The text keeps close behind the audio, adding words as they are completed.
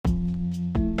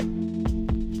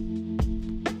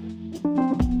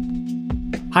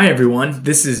Hi everyone,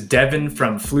 this is Devin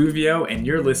from Fluvio, and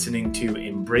you're listening to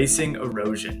Embracing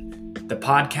Erosion, the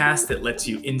podcast that lets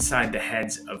you inside the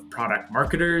heads of product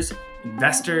marketers,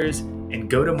 investors, and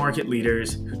go-to-market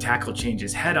leaders who tackle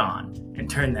changes head-on and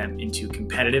turn them into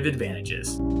competitive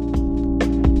advantages.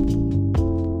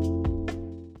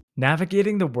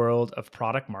 Navigating the world of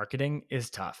product marketing is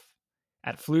tough.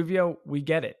 At Fluvio, we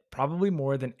get it, probably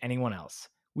more than anyone else.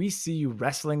 We see you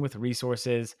wrestling with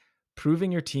resources,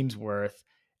 proving your team's worth,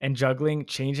 and juggling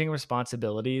changing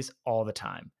responsibilities all the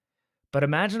time. But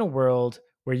imagine a world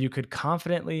where you could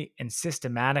confidently and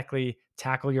systematically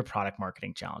tackle your product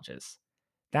marketing challenges.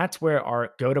 That's where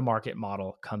our go-to-market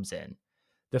model comes in.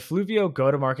 The Fluvio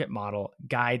go-to-market model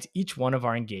guides each one of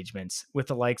our engagements with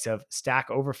the likes of Stack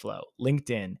Overflow,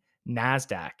 LinkedIn,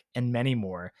 NASDAQ, and many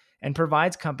more, and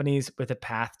provides companies with a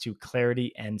path to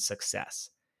clarity and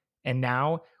success. And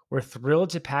now, we're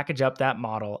thrilled to package up that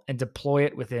model and deploy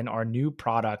it within our new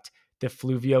product, the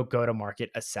Fluvio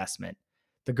Go-to-Market Assessment.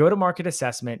 The Go-to-Market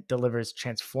Assessment delivers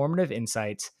transformative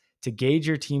insights to gauge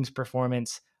your team's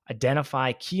performance,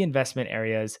 identify key investment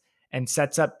areas, and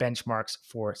sets up benchmarks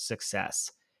for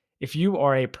success. If you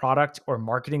are a product or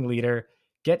marketing leader,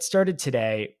 get started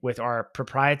today with our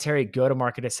proprietary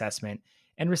Go-to-Market Assessment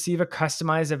and receive a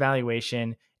customized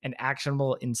evaluation and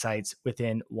actionable insights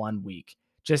within 1 week.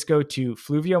 Just go to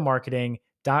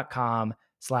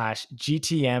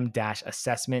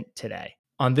fluviomarketing.com/GTM-assessment today.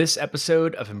 On this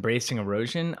episode of Embracing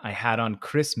Erosion, I had on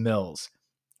Chris Mills.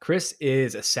 Chris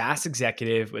is a SaaS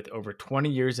executive with over 20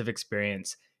 years of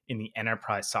experience in the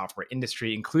enterprise software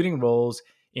industry, including roles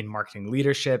in marketing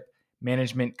leadership,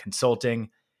 management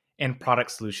consulting, and product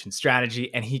solution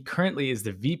strategy. And he currently is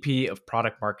the VP of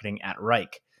product marketing at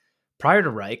Wrike. Prior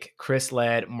to Wrike, Chris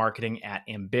led marketing at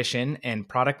Ambition and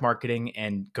product marketing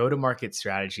and go-to-market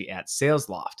strategy at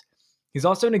SalesLoft. He's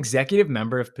also an executive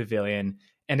member of Pavilion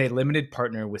and a limited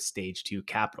partner with Stage 2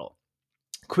 Capital.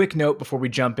 Quick note before we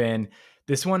jump in,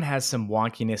 this one has some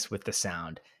wonkiness with the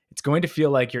sound. It's going to feel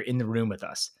like you're in the room with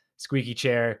us, squeaky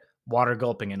chair, water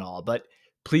gulping and all, but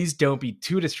please don't be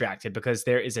too distracted because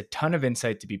there is a ton of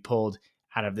insight to be pulled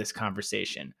out of this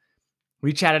conversation.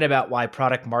 We chatted about why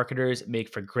product marketers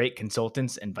make for great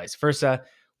consultants and vice versa,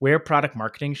 where product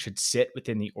marketing should sit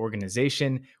within the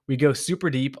organization. We go super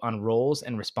deep on roles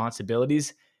and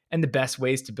responsibilities and the best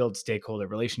ways to build stakeholder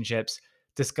relationships,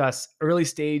 discuss early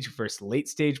stage versus late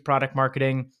stage product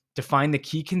marketing, define the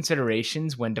key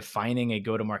considerations when defining a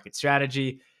go-to-market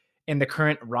strategy, and the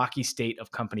current rocky state of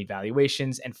company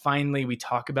valuations. And finally, we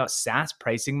talk about SaaS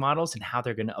pricing models and how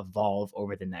they're going to evolve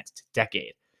over the next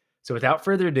decade. So without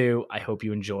further ado, I hope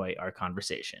you enjoy our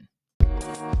conversation.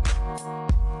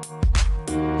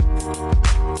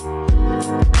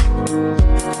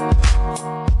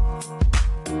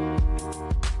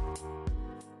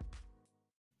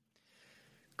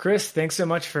 Chris, thanks so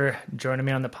much for joining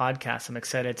me on the podcast. I'm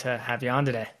excited to have you on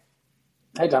today.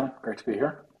 Hey, Don. Great to be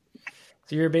here.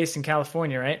 So you're based in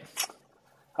California, right?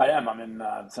 I am. I'm in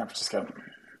San Francisco.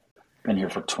 Been here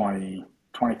for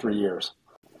 23 years.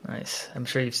 Nice. I'm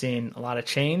sure you've seen a lot of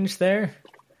change there.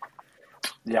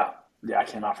 Yeah. I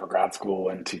came out for grad school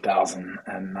in 2000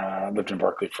 and lived in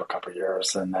Berkeley for a couple of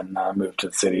years and then moved to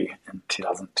the city in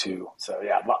 2002. So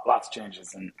yeah, lots of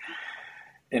changes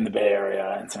in the Bay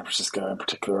Area and San Francisco in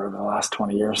particular over the last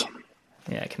 20 years.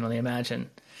 Yeah, I can only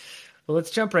imagine. Well, let's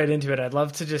jump right into it. I'd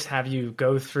love to just have you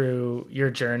go through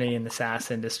your journey in the SaaS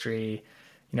industry,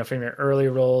 from your early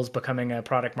roles, becoming a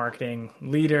product marketing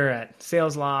leader at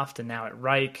SalesLoft and now at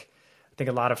Wrike. I think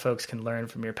a lot of folks can learn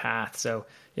from your path. So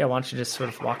yeah, why don't you just sort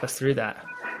of walk us through that?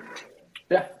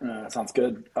 Yeah, that sounds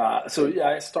good.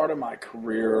 I started my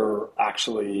career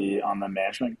actually on the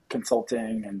management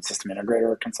consulting and system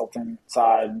integrator consulting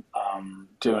side,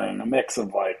 doing a mix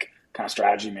of like kind of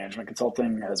strategy management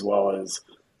consulting as well as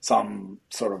some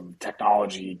sort of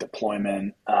technology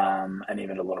deployment, and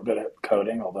even a little bit of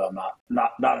coding, although I'm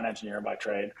not an engineer by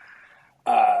trade.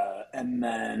 And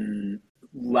then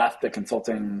left the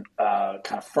consulting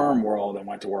kind of firm world and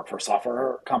went to work for a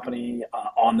software company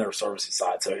on their services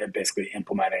side. So basically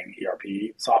implementing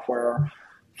ERP software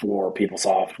for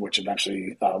PeopleSoft, which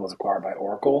eventually was acquired by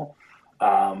Oracle.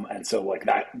 And so like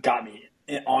that got me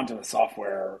onto the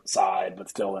software side,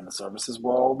 but still in the services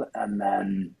world. And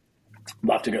then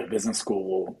left to go to business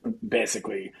school,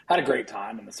 basically had a great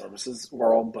time in the services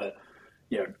world, but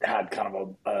had kind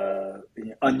of a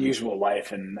unusual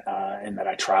life in that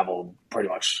I traveled pretty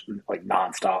much like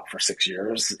nonstop for 6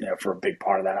 years. For a big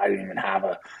part of that, I didn't even have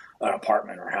an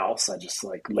apartment or house. I just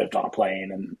like lived on a plane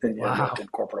and Wow. Worked in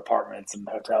corporate apartments and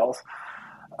hotels.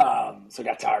 So I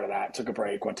got tired of that, took a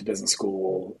break, went to business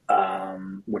school,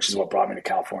 which is what brought me to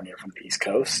California from the East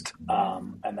Coast.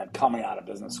 And then coming out of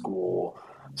business school,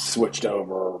 switched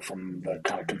over from the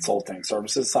kind of consulting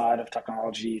services side of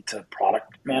technology to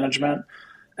product management.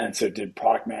 And so did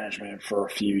product management for a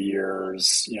few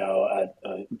years, at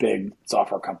a big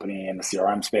software company in the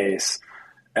CRM space,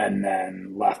 and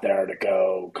then left there to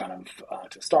go kind of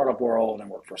to the startup world and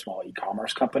work for a small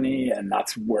e-commerce company. And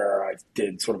that's where I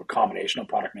did sort of a combination of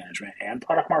product management and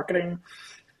product marketing.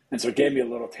 And so it gave me a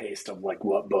little taste of like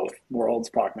what both worlds,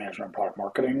 product management and product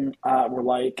marketing, were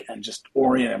like, and just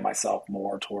oriented myself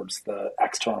more towards the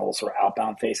external sort of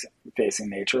outbound facing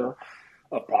nature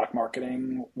of product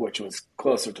marketing, which was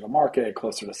closer to the market,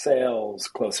 closer to sales,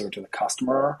 closer to the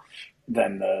customer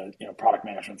than the product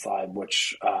management side,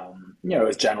 which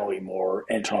is generally more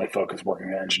internally focused, working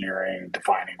in engineering,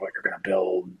 defining what you're going to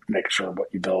build, making sure what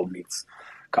you build meets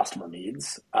customer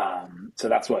needs. So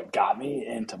that's what got me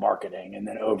into marketing. And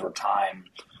then over time,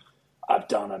 I've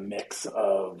done a mix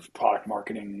of product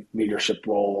marketing leadership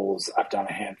roles. I've done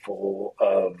a handful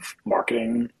of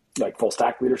marketing, like full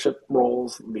stack leadership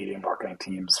roles, leading marketing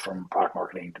teams from product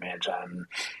marketing, demand gen,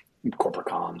 corporate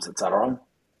comms, et cetera.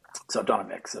 So I've done a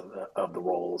mix of the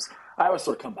roles. I always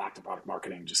sort of come back to product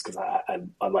marketing just because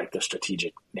I like the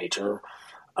strategic nature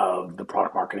of the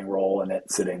product marketing role and it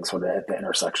sitting sort of at the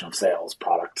intersection of sales,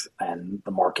 product, and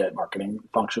the marketing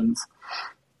functions.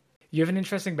 You have an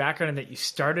interesting background in that you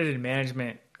started in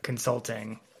management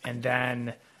consulting and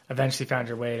then eventually found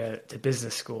your way to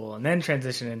business school and then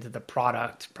transitioned into the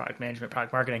product management,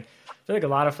 product marketing. I feel like a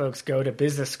lot of folks go to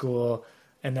business school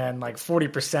and then like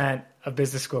 40% of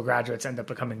business school graduates end up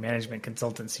becoming management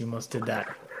consultants. You almost did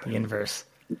that, the inverse.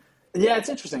 Yeah, it's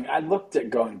interesting. I looked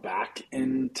at going back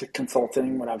into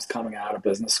consulting when I was coming out of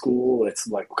business school. It's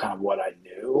like kind of what I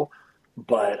knew,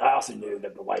 but I also knew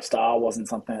that the lifestyle wasn't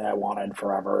something that I wanted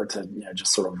forever to,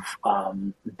 just sort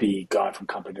of be going from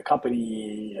company to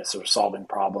company, sort of solving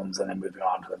problems and then moving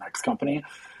on to the next company.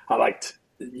 I liked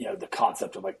the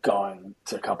concept of like going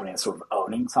to a company and sort of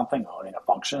owning something, owning a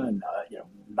function, and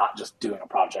not just doing a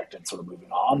project and sort of moving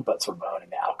on, but sort of owning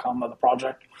the outcome of the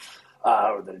project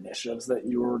or the initiatives that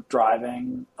you were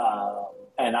driving.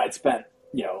 And I'd spent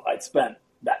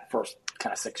that first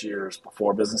kind of 6 years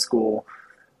before business school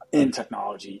in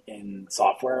technology, in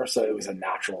software. So it was a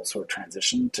natural sort of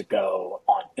transition to go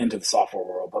on into the software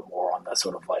world, but more on the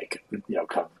sort of like,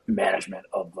 kind of management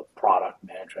of the product,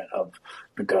 management of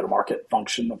the go-to-market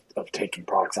function of taking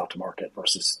products out to market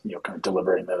versus, kind of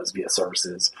delivering those via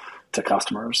services to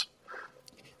customers.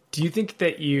 Do you think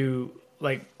that you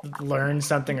like learned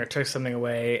something or took something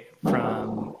away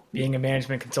from being a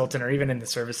management consultant or even in the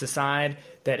services side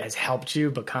that has helped you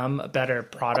become a better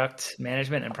product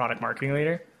management and product marketing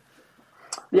leader?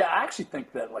 Yeah, I actually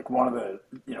think that like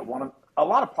a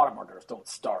lot of product marketers don't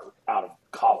start out of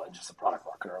college as a product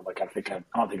marketer. Like I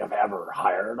don't think I've ever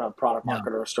hired a product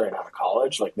marketer straight out of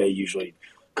college. Like they usually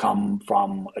come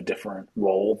from a different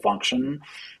role function.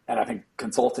 And I think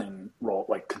consulting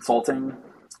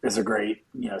is a great,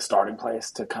 starting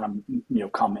place to kind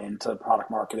of, come into product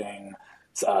marketing,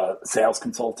 sales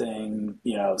consulting,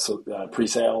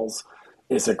 pre-sales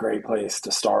is a great place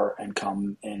to start and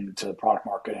come into product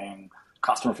marketing.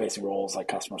 Customer facing roles like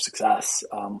customer success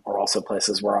are also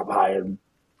places where I've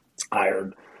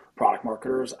hired product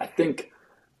marketers. I think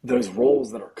those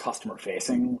roles that are customer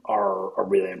facing are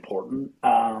really important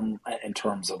in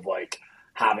terms of like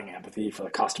having empathy for the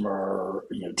customer,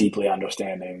 deeply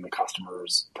understanding the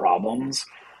customer's problems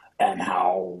and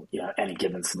how any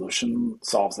given solution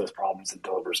solves those problems and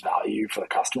delivers value for the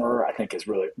customer. I think is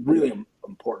really really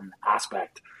important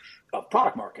aspect of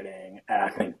product marketing. And I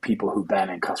think people who've been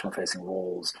in customer facing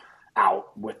roles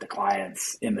out with the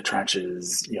clients in the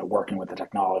trenches, working with the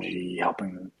technology,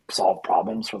 helping solve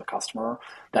problems for the customer,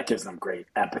 that gives them great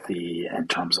empathy in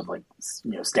terms of like,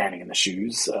 standing in the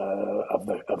shoes of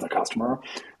the customer,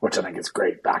 which I think is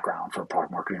great background for a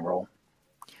product marketing role.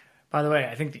 By the way,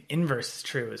 I think the inverse is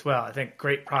true as well. I think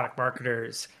great product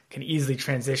marketers can easily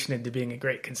transition into being a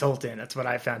great consultant. That's what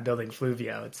I found building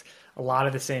Fluvio. It's a lot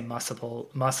of the same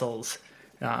muscles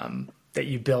that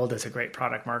you build as a great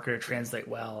product marketer translate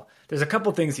well. There's a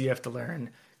couple things that you have to learn,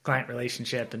 client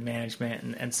relationship and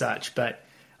management and such, but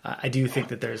I do think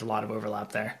that there's a lot of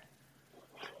overlap there.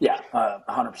 Yeah,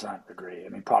 100% agree. I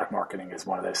mean, product marketing is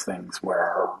one of those things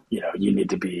where, you need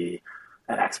to be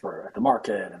an expert at the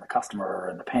market and the customer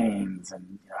and the pains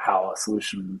and how a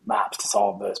solution maps to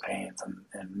solve those pains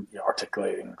and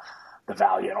articulating the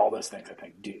value, and all those things, I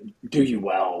think, do you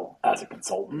well as a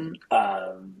consultant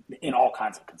in all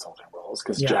kinds of consulting roles,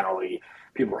 because Yeah. generally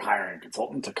people are hiring a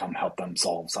consultant to come help them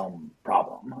solve some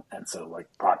problem. And so like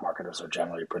product marketers are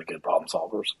generally pretty good problem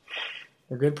solvers.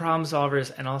 We're good problem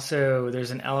solvers. And also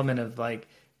there's an element of like,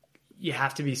 you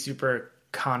have to be super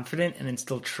confident and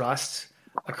instill trust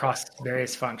across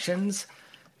various functions.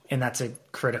 And that's a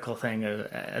critical thing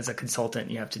as a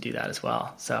consultant. You have to do that as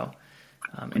well. So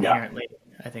Yeah. inherently,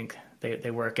 I think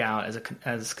they work out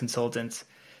as consultants.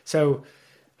 So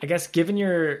I guess given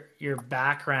your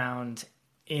background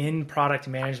in product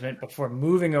management before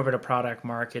moving over to product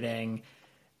marketing,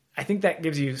 I think that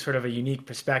gives you sort of a unique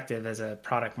perspective as a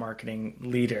product marketing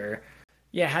leader.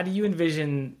 Yeah, how do you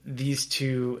envision these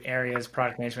two areas,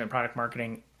 product management and product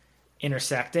marketing,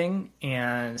 intersecting?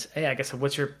 And yeah, I guess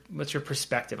what's your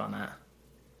perspective on that?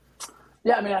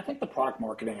 Yeah, I mean, I think the product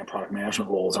marketing and product management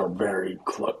roles are very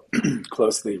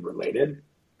closely related.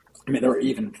 I mean, there are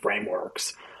even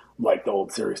frameworks like the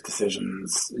old Serious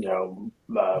Decisions,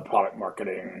 product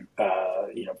marketing,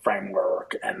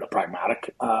 framework, and the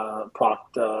pragmatic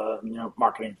product,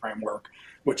 marketing framework,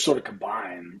 which sort of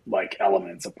combine like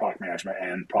elements of product management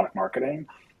and product marketing,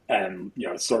 and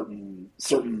certain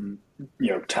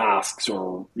tasks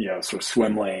or sort of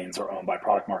swim lanes are owned by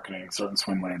product marketing, certain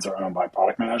swim lanes are owned by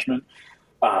product management.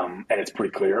 And it's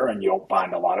pretty clear, and you don't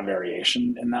find a lot of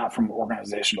variation in that from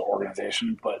organization to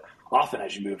organization. But often,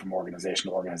 as you move from organization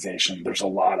to organization, there's a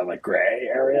lot of like gray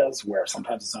areas where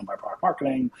sometimes it's owned by product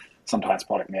marketing, sometimes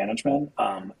product management.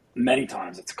 Many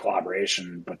times, it's a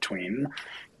collaboration between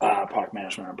product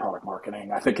management and product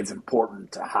marketing. I think it's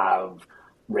important to have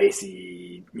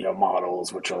racy,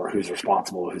 models, which are who's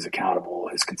responsible, who's accountable,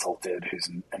 who's consulted, who's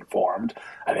informed.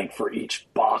 I think for each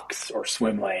box or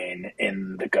swim lane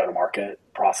in the go-to-market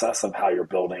process of how you're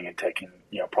building and taking,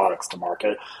 products to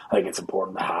market, I think it's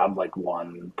important to have like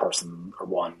one person or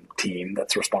one team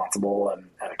that's responsible and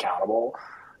accountable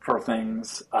for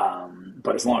things.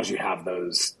 But as long as you have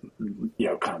those,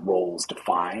 kind of roles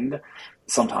defined,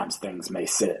 sometimes things may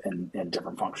sit in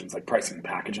different functions. Like pricing and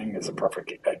packaging is a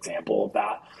perfect example of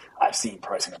that. I've seen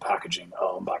pricing and packaging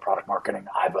owned by product marketing.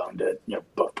 I've owned it,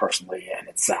 both personally, and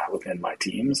it's sat within my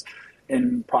teams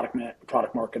in product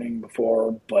marketing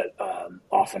before, but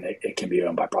often it can be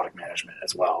owned by product management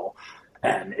as well.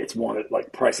 And it's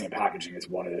like pricing and packaging is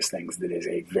one of those things that is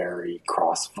a very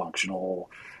cross-functional,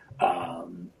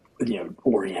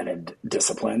 oriented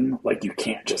discipline. Like you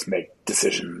can't just make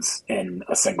decisions in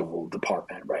a single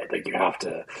department, right? Like you have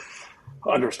to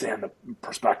understand the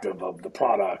perspective of the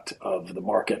product, of the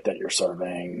market that you're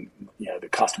serving. The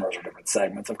customers are different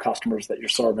segments of customers that you're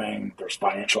serving. There's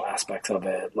financial aspects of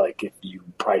it. Like if you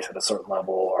price at a certain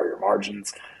level, are your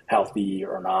margins healthy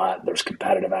or not? There's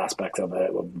competitive aspects of it,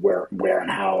 where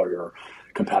and how are your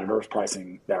competitors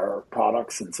pricing their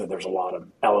products. And so there's a lot of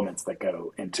elements that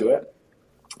go into it.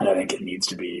 And I think it needs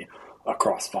to be a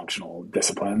cross-functional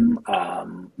discipline.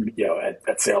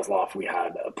 At SalesLoft, we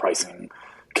had a pricing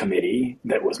committee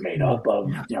that was made up of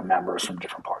members from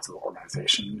different parts of the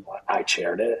organization. I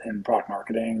chaired it in product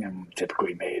marketing and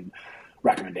typically made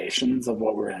recommendations of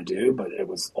what we're going to do, but it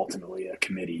was ultimately a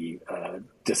committee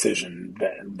decision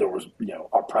that there was,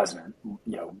 our president,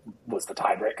 was the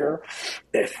tiebreaker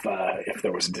if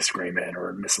there was a disagreement or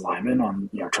a misalignment on,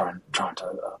 trying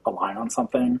to align on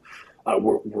something.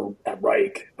 We're at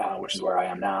Wrike, which is where I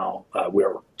am now.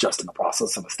 We're just in the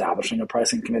process of establishing a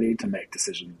pricing committee to make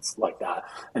decisions like that.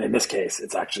 And in this case,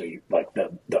 it's actually like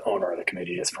the owner of the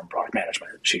committee is from product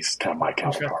management. She's kind of my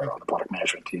counterpart on the product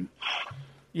management team.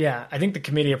 Yeah, I think the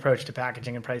committee approach to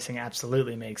packaging and pricing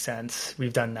absolutely makes sense.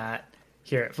 We've done that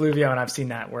here at Fluvio, and I've seen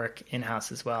that work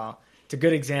in-house as well. It's a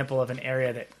good example of an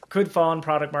area that could fall in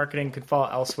product marketing, could fall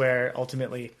elsewhere.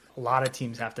 Ultimately, a lot of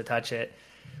teams have to touch it.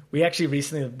 We actually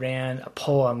recently ran a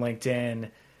poll on LinkedIn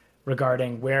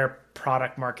regarding where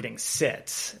product marketing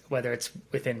sits, whether it's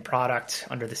within product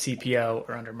under the CPO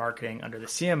or under marketing under the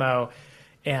CMO.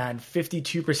 And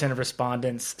 52% of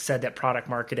respondents said that product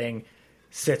marketing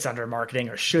sits under marketing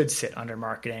or should sit under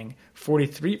marketing.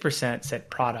 43% said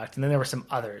product. And then there were some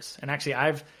others. And actually,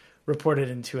 I've reported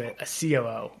into it a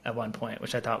COO at one point,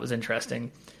 which I thought was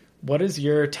interesting. What is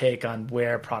your take on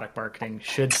where product marketing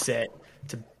should sit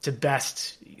to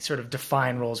best sort of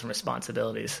define roles and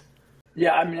responsibilities?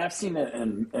 Yeah, I mean, I've seen it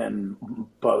in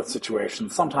both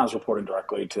situations, sometimes reporting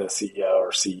directly to the CEO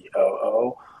or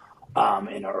COO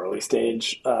in an early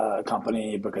stage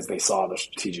company, because they saw the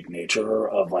strategic nature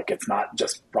of like, it's not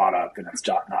just product and it's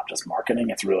not just marketing.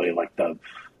 It's really like the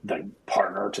the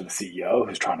partner to the CEO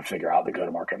who's trying to figure out the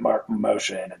go-to-market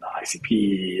motion and the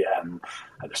ICP and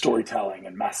the storytelling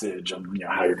and message and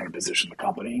how you're going to position the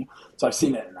company. So I've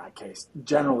seen it in that case.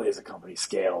 Generally, as a company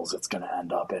scales, it's going to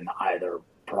end up in either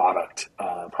product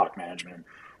management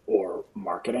or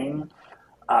marketing.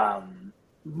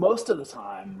 Most of the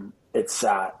time, it's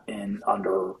sat in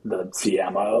under the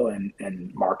CMO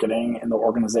and marketing in the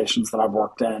organizations that I've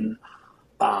worked in.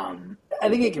 I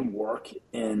think it can work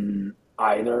in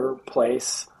either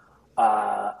place.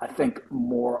 I think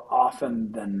more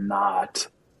often than not,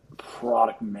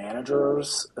 product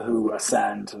managers who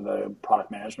ascend to the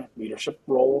product management leadership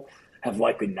role have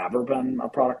likely never been a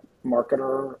product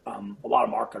marketer. A lot of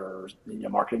marketers,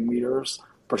 marketing leaders,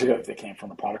 particularly if they came from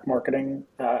the product marketing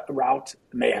route,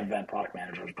 may have been product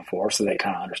managers before, so they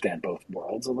kind of understand both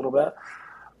worlds a little bit.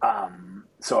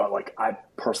 So I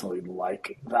personally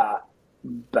like that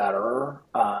better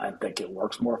and think it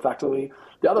works more effectively.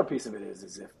 The other piece of it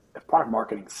is if product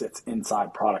marketing sits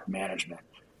inside product management,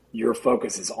 your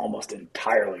focus is almost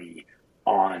entirely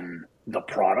on the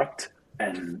product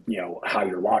and how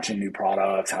you're launching new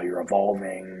products, how you're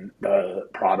evolving the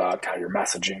product, how you're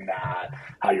messaging that,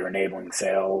 how you're enabling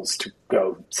sales to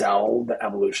go sell the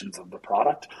evolutions of the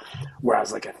product.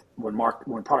 Whereas when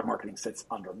product marketing sits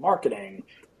under marketing,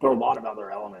 there are a lot of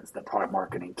other elements that product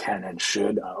marketing can and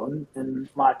should own, in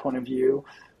my point of view.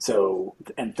 So,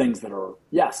 and things that are,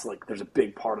 yes, there's a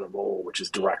big part of the role which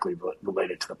is directly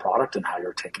related to the product and how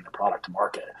you're taking the product to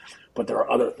market. But there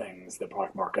are other things that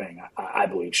product marketing, I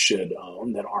believe, should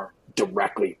own that aren't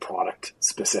directly product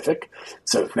specific.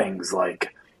 So things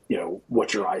like,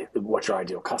 what's your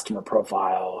ideal customer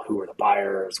profile? Who are the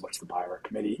buyers? What's the buyer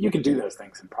committee? You can do those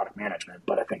things in product management,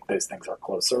 but I think those things are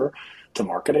closer to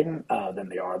marketing than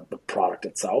they are the product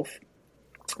itself.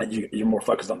 And you're more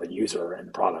focused on the user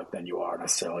and product than you are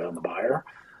necessarily on the buyer.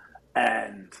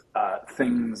 And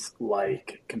things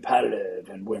like competitive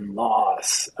and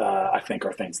win-loss, I think,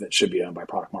 are things that should be owned by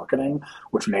product marketing,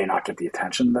 which may not get the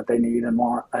attention that they need and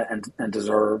want and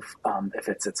deserve if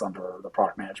it sits under the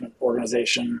product management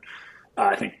organization.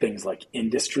 I think things like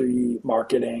industry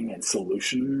marketing and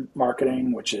solution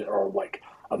marketing, which are like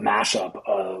a mashup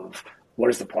of what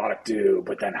does the product do,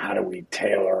 but then how do we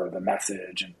tailor the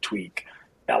message and tweak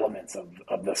elements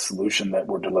of the solution that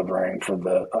we're delivering for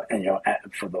the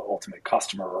for the ultimate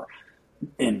customer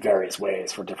in various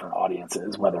ways for different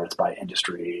audiences, whether it's by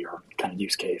industry or kind of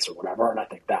use case or whatever. And I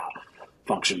think that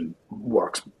function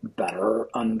works better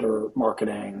under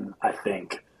marketing. I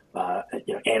think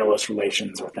analyst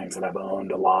relations are things that I've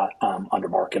owned a lot under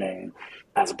marketing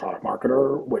as a product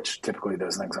marketer, which typically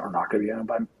those things are not going to be owned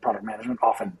by product management.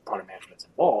 Often product management is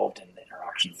involved in the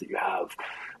interactions that you have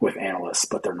with analysts,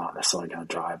 but they're not necessarily going to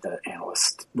drive the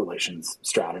analyst relations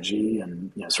strategy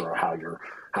and sort of how you're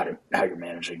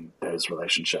managing those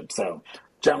relationships. So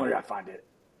generally, I find it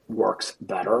works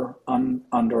better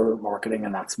under marketing,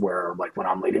 and that's where when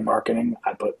I'm leading marketing,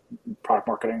 I put product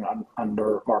marketing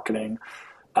under marketing,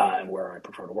 and where I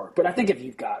prefer to work. But I think if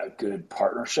you've got a good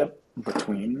partnership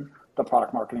between the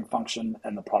product marketing function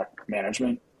and the product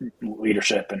management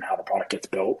leadership and how the product gets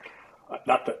built,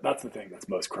 that's the thing that's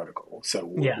most critical. So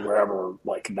wherever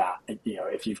that,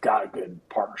 if you've got a good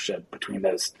partnership between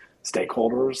those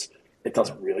stakeholders, it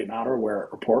doesn't really matter where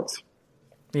it reports.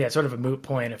 Yeah, it's sort of a moot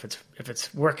point if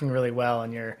it's working really well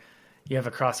and you have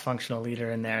a cross-functional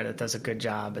leader in there that does a good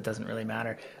job. It doesn't really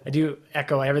matter. I do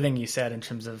echo everything you said in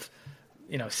terms of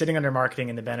sitting under marketing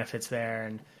and the benefits there.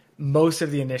 And most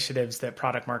of the initiatives that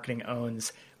product marketing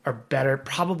owns are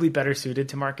probably better suited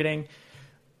to marketing.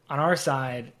 On our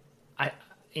side,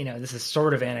 this is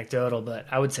sort of anecdotal, but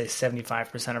I would say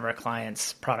 75% of our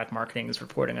clients' product marketing is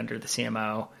reporting under the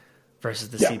CMO versus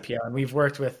the CPO. And we've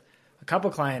worked with a couple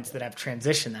of clients that have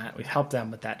transitioned that. We've helped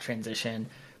them with that transition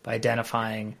by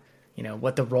identifying,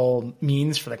 what the role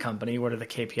means for the company, what are the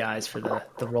KPIs for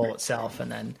the role itself,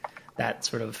 and then that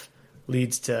sort of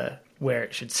leads to where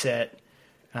it should sit.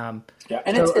 And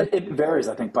it varies,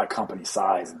 I think, by company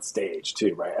size and stage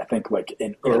too, right? I think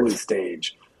in early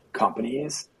stage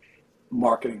companies,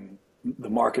 the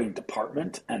marketing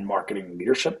department and marketing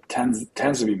leadership tends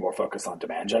to be more focused on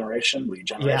demand generation, lead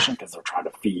generation, because they're trying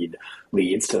to feed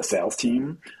leads to the sales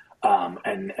team.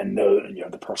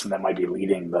 The person that might be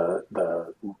leading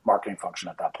the marketing function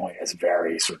at that point is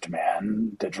very sort of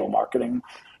demand digital marketing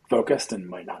focused and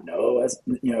might not know as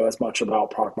much about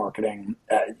product marketing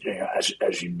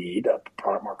as you need a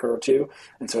product marketer to.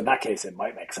 And so in that case, it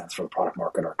might make sense for the product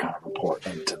marketer kind of report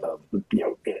into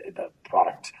the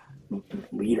product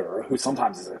leader who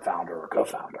sometimes is a founder or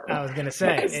co-founder I was going to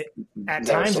say, because at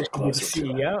they're times sort it of can be the closer to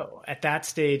it. CEO. At that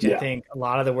stage, I Yeah. think a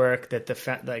lot of the work that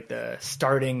the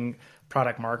starting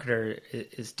product marketer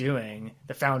is doing,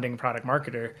 the founding product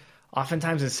marketer,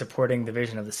 oftentimes is supporting the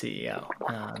vision of the CEO,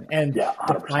 and Yeah.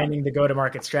 100%. defining the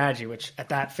go-to-market strategy. Which at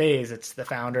that phase, it's the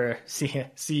founder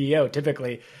CEO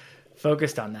typically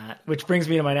focused on that. Which brings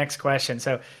me to my next question.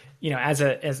 So, as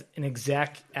an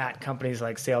exec at companies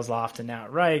like SalesLoft and now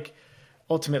at Wrike,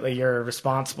 ultimately you're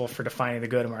responsible for defining the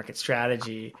go-to-market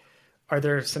strategy. Are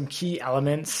there some key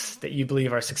elements that you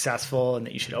believe are successful and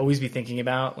that you should always be thinking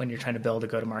about when you're trying to build a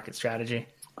go-to-market strategy?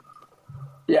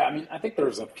 Yeah, I mean, I think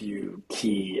there's a few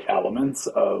key elements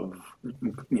of,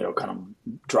 kind of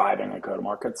driving a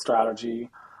go-to-market strategy.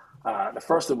 The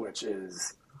first of which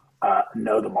is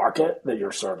know the market that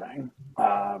you're serving,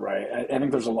 right? I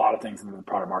think there's a lot of things in the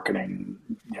product marketing,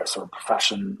 sort of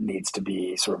profession needs to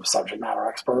be sort of a subject matter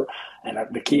expert. And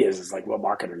the key is like, what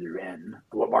market are you in?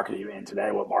 What market are you in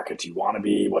today? What market do you want to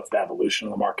be? What's the evolution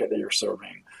of the market that you're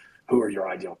serving? Who are your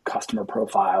ideal customer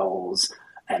profiles?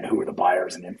 And who are the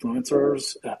buyers and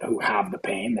influencers who have the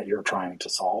pain that you're trying to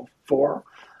solve for?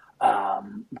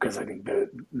 Because I think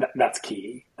that's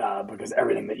key, because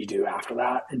everything that you do after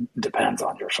that depends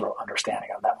on your sort of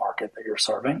understanding of that market that you're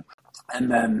serving. And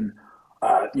then,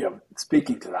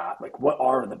 speaking to that, like, what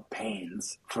are the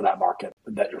pains for that market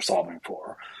that you're solving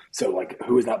for? So, like,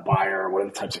 who is that buyer? What are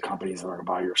the types of companies that are going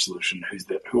to buy your solution?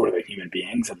 Who are the human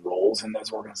beings and roles in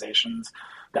those organizations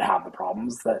that have the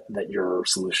problems that your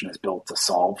solution is built to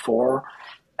solve for?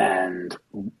 And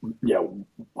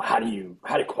how do you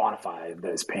quantify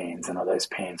those pains, and are those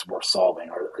pains worth solving?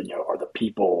 Are the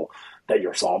people that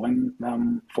you're solving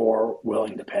them for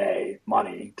willing to pay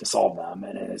money to solve them?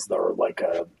 And is there like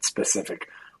a specific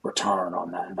return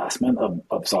on that investment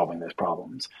of solving those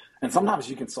problems? And sometimes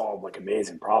you can solve like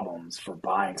amazing problems for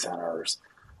buying centers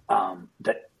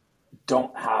that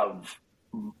don't have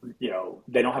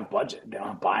they don't have budget, they don't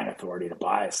have buying authority to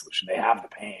buy a solution. They have the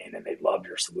pain and they love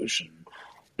your solution,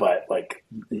 but like,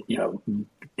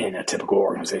 in a typical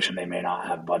organization, they may not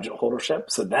have budget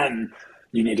holdership. So then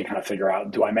you need to kind of figure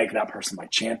out, do I make that person my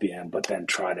champion, but then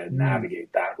try to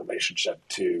navigate that relationship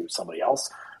to somebody else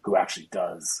who actually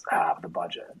does have the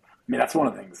budget? I mean, that's one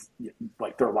of the things,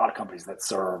 like, there are a lot of companies that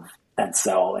serve and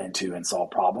sell into and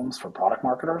solve problems for product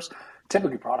marketers.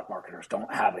 Typically, product marketers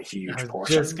don't have a huge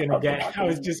portion of the marketing I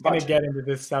was just going to budget. get into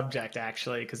this subject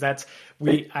actually, because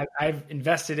I've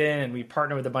invested in, and we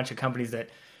partner with a bunch of companies that,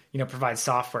 provide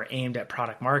software aimed at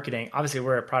product marketing. Obviously,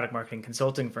 we're a product marketing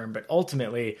consulting firm, but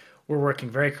ultimately we're working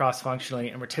very cross-functionally,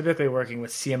 and we're typically working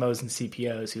with CMOs and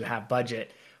CPOs who have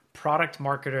budget. Product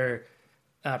marketing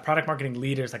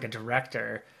leaders, like a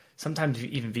director, sometimes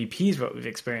even VPs, what we've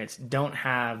experienced, don't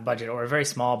have budget or a very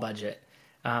small budget.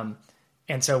 And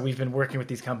so we've been working with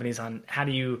these companies on how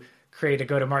do you create a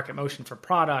go-to-market motion for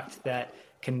product that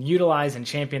can utilize and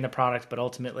champion the product, but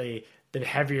ultimately the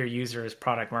heavier user is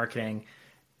product marketing.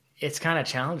 It's kind of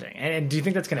challenging. And do you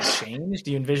think that's going to change?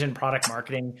 Do you envision product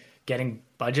marketing getting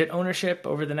budget ownership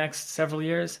over the next several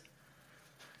years?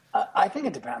 I think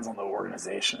it depends on the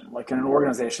organization. Like, in an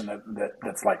organization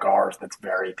that's like ours, that's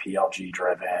very PLG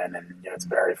driven, and it's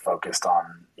very focused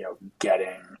on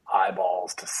getting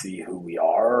eyeballs to see who we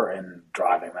are and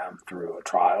driving them through a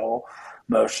trial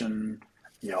motion.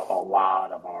 A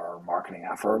lot of our marketing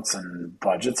efforts and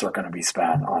budgets are going to be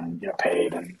spent on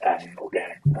paid and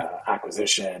organic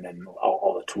acquisition and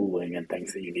all the tooling and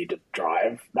things that you need to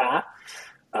drive that.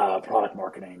 Product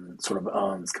marketing sort of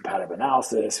owns competitive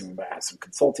analysis, and we might have some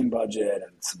consulting budget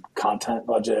and some content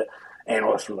budget.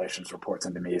 Analyst relations reports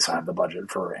into me, so I have the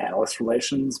budget for analyst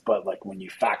relations. But like, when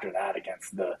you factor that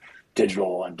against the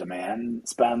digital and demand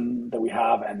spend that we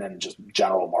have, and then just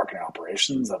general marketing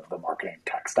operations of the marketing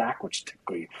tech stack, which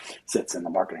typically sits in the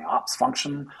marketing ops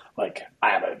function, like, I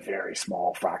have a very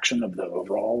small fraction of the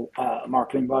overall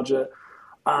marketing budget.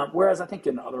 Whereas I think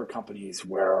in other companies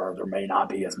where there may not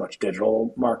be as much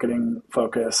digital marketing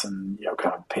focus and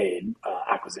kind of paid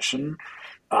acquisition,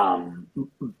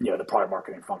 the product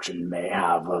marketing function may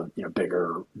have a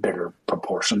bigger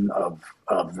proportion of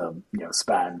the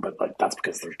spend, but like, that's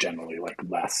because there's generally like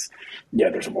less.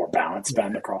 There's a more balanced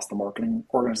spend across the marketing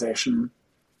organization.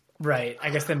 Right.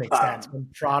 I guess that makes sense. When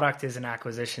product is an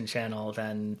acquisition channel,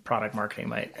 then product marketing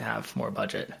might have more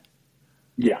budget.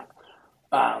 Yeah.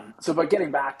 But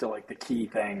getting back to like the key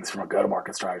things from a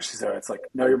go-to-market strategy, so it's like,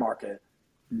 know your market,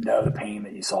 know the pain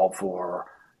that you solve for,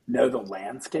 know the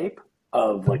landscape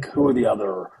of like who are the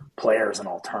other players and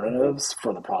alternatives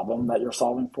for the problem that you're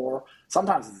solving for.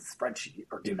 Sometimes it's a spreadsheet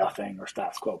or do nothing or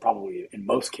status quo. Probably in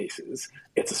most cases,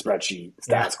 it's a spreadsheet, Yeah.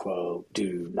 status quo,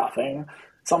 do nothing.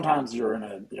 Sometimes you're in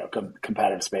a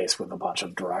competitive space with a bunch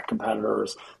of direct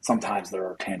competitors. Sometimes there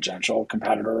are tangential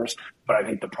competitors. But I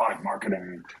think the product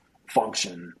marketing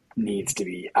function needs to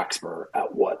be expert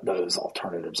at what those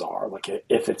alternatives are. Like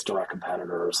if it's direct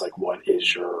competitors, like what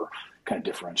is your kind of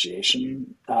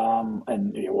differentiation,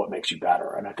 and what makes you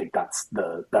better. And I think that's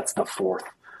the fourth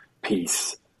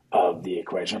piece of the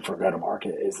equation for go to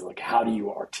market is like how do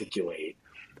you articulate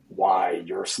why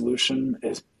your solution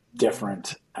is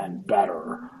different and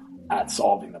better at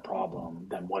solving the problem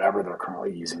than whatever they're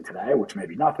currently using today, which may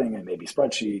be nothing and maybe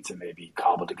spreadsheets and maybe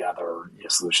cobbled together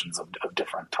solutions of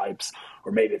different types,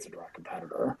 or maybe it's a direct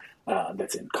competitor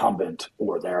that's incumbent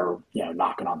or they're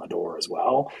knocking on the door as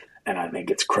well. And I think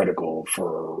it's critical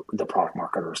for the product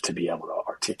marketers to be able to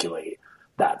articulate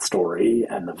that story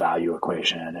and the value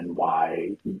equation and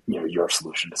why your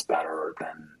solution is better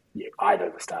than either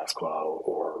the status quo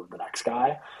or the next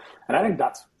guy. And I think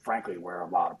that's frankly where a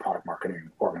lot of product marketing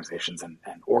organizations and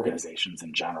organizations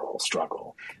in general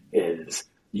struggle is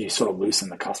you sort of loosen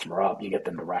the customer up. You get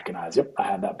them to recognize, yep, I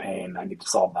have that pain. I need to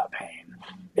solve that pain.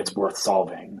 It's worth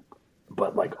solving.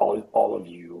 But like all of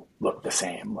you look the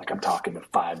same. Like I'm talking to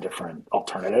 5 different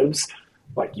alternatives.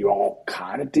 Like you all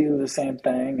kind of do the same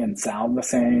thing and sound the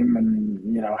same and,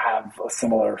 have a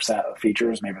similar set of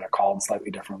features. Maybe they're called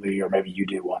slightly differently, or maybe you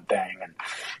do one thing and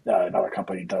another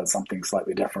company does something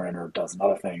slightly different or does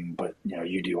another thing, but,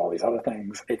 you do all these other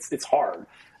things. It's hard.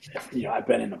 I've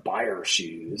been in the buyer's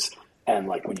shoes, and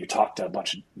like when you talk to a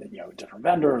bunch of, different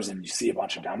vendors and you see a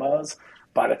bunch of demos,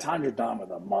 by the time you're done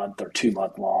with a month or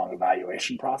 2-month long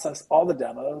evaluation process, all the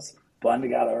demos blend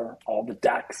together, all the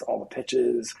decks, all the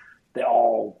pitches, they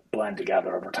all blend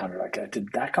together over time. You're like,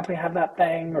 did that company have that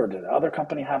thing, or did the other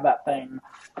company have that thing?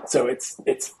 So it's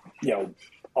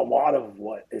a lot of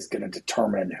what is going to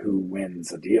determine who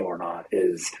wins a deal or not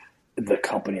is the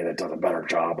company that does a better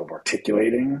job of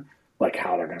articulating like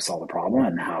how they're going to solve the problem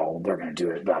and how they're going to do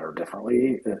it better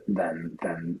differently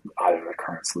than either the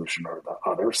current solution or the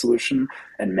other solution,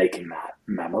 and making that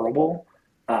memorable.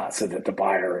 So that the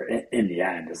buyer in the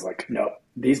end is like, no,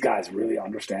 these guys really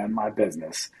understand my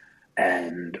business,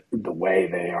 and the way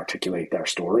they articulate their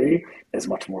story is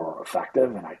much more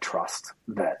effective, and I trust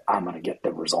that I'm going to get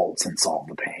the results and solve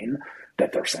the pain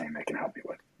that they're saying they can help me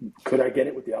with. Could I get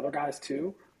it with the other guys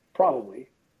too? Probably.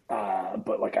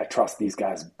 But like I trust these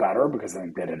guys better because I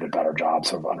think they did a better job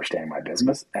sort of understanding my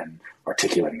business and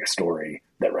articulating a story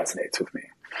that resonates with me.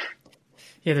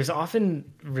 Yeah, there's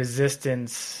often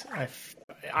resistance,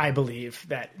 I believe,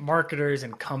 that marketers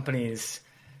and companies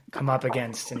come up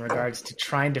against in regards to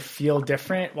trying to feel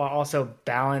different while also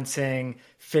balancing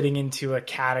fitting into a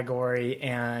category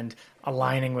and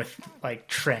aligning with like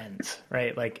trends,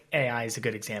 right? Like AI is a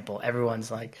good example.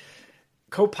 Everyone's like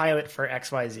Copilot for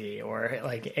XYZ, or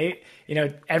like,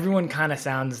 everyone kind of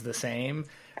sounds the same.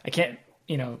 I can't,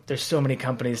 there's so many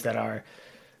companies that are,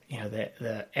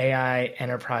 the AI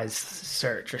enterprise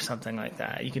search or something like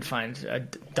that. You could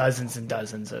find dozens and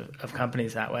dozens of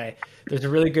companies that way. There's a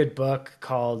really good book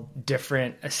called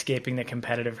Different: Escaping the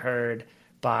Competitive Herd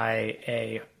by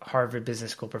a Harvard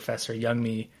Business School professor,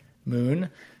 Youngmi Moon,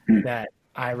 that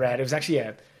I read. It was actually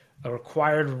a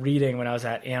required reading when I was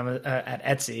at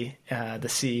Etsy. The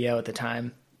CEO at the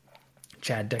time,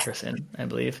 Chad Dickerson, I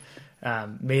believe,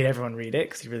 made everyone read it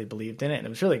because he really believed in it, and it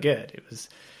was really good.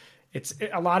 It's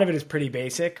a lot of it is pretty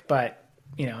basic, but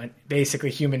basically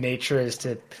human nature is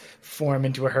to form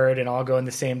into a herd and all go in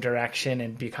the same direction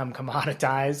and become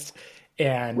commoditized,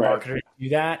 and Right. marketers do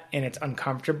that, and it's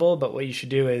uncomfortable. But what you should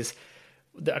do is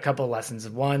a couple of lessons.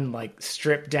 One, like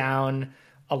strip down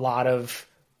a lot of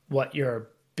what you're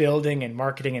building and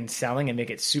marketing and selling and make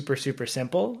it super, super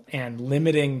simple and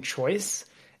limiting choice,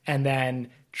 and then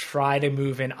try to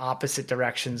move in opposite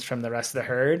directions from the rest of the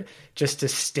herd just to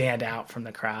stand out from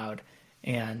the crowd.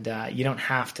 And you don't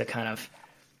have to kind of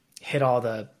hit all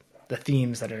the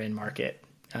themes that are in market.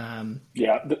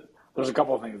 There's a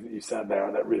couple of things that you said there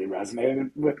that really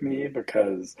resonated with me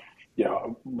because,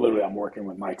 literally I'm working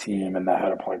with my team and the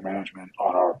head of product management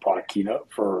on our product keynote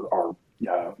for our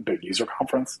big user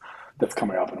conference that's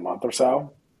coming up in a month or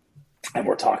so. And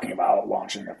we're talking about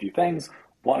launching a few things,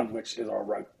 one of which is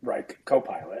our Wrike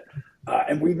Copilot,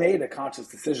 And we made a conscious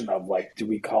decision of like, do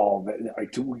we call it,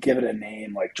 like, do we give it a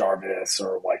name like Jarvis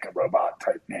or like a robot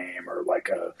type name or like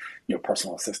a,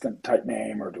 personal assistant type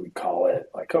name, or do we call it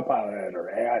like Copilot or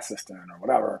AI assistant or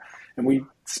whatever? And we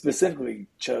specifically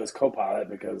chose Copilot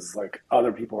because like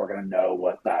other people are going to know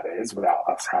what that is without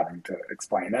us having to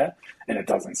explain it, and it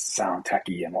doesn't sound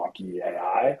techie and wonky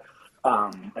AI.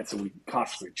 And so we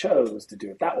consciously chose to do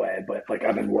it that way. But like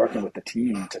I've been working with the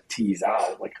team to tease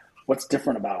out like what's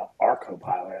different about our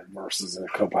Copilot versus a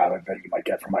Copilot that you might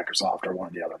get from Microsoft or one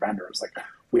of the other vendors. Like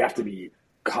we have to be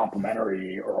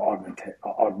complementary or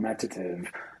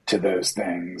augmentative to those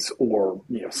things, or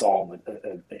solve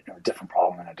a different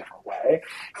problem in a different way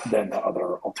than the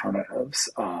other alternatives.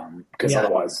 Because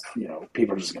otherwise,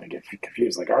 people are just going to get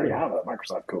confused. Like I already have a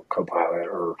Microsoft Copilot,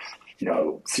 or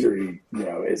Siri,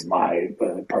 is my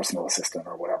personal assistant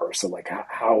or whatever. So like,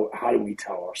 how do we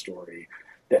tell our story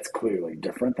that's clearly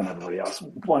different than everybody else?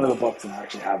 One of the books, and I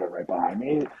actually have it right behind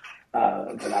me,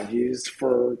 that I've used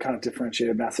for kind of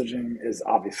differentiated messaging is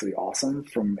Obviously Awesome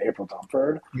from April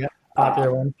Dunford. Yeah,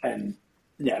 popular one. And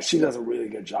yeah, she does a really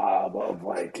good job of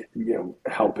like,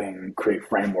 helping create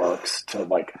frameworks to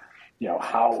like,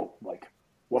 how, like,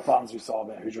 what problems you solve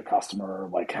and who's your customer,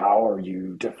 like how are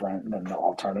you different than the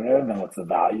alternative, and what's the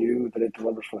value that it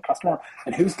delivers for the customer,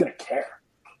 and who's going to care.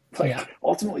 Like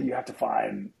ultimately you have to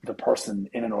find the person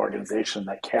in an organization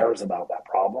that cares about that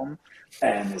problem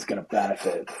and is going to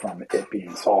benefit from it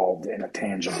being solved in a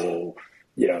tangible,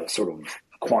 sort of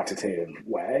quantitative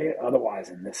way. Otherwise,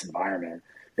 in this environment,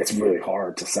 it's really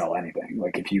hard to sell anything.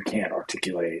 Like if you can't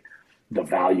articulate the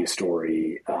value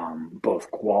story,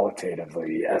 both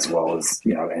qualitatively as well as,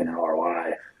 in an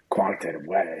ROI quantitative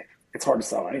way, it's hard to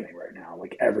sell anything right now.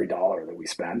 Like every dollar that we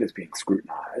spend is being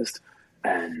scrutinized.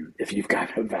 And if you've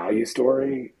got a value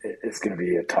story, it's going to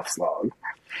be a tough slog.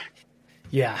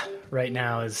 Yeah, right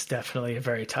now is definitely a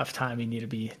very tough time. You need to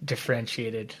be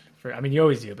differentiated. You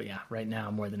always do, but yeah, right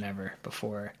now more than ever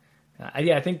before.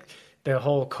 I think the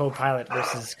whole Copilot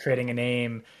versus creating a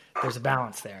name, there's a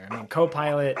balance there.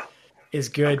 Copilot is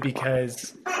good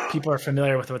because people are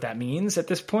familiar with what that means at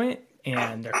this point,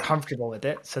 and they're comfortable with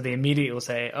it. So they immediately will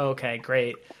say, oh, okay,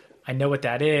 great. I know what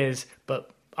that is, but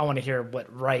I want to hear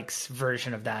what Wrike's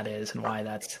version of that is and why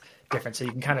that's different. So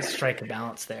you can kind of strike a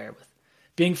balance there with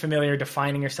being familiar,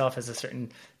 defining yourself as a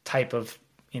certain type of,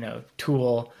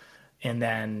 tool, and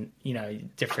then,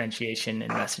 differentiation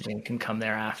and messaging can come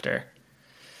thereafter.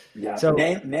 Yeah. So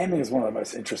naming is one of the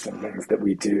most interesting things that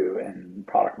we do in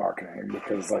product marketing,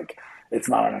 because like it's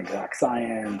not an exact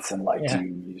science, and like do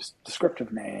you use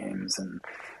descriptive names, and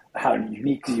how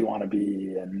unique do you want to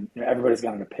be? And everybody's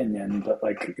got an opinion, but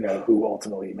like, who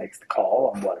ultimately makes the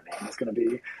call on what a name is going to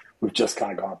be? We've just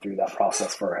kind of gone through that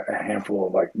process for a handful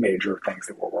of like major things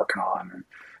that we're working on. And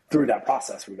through that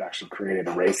process, we've actually created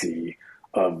a RACI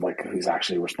of like who's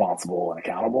actually responsible and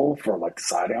accountable for like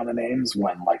deciding on the names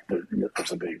when like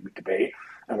there's a big debate.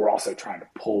 And we're also trying to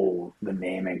pull the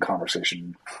naming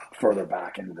conversation further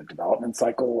back into the development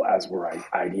cycle as we're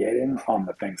ideating on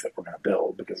the things that we're going to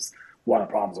build. Because one of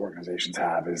the problems organizations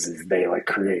have is they like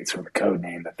create sort of a code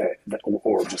name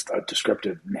or just a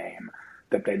descriptive name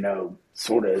that they know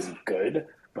sort of isn't good,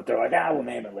 but they're like, we'll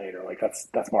name it later. Like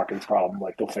that's marketing's problem.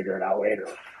 Like they'll figure it out later.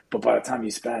 But by the time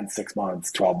you spend 6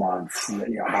 months, 12 months,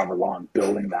 however long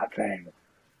building that thing,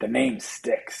 the name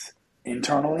sticks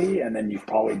internally, and then you've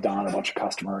probably done a bunch of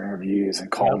customer interviews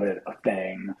and called it a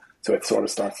thing. So it sort of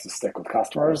starts to stick with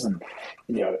customers, and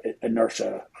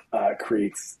inertia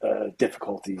creates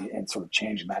difficulty in sort of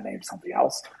changing that name to something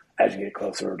else as you get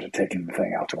closer to taking the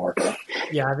thing out to market.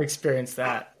 Yeah, I've experienced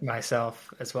that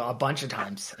myself as well, a bunch of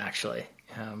times actually.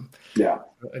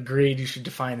 Agreed, you should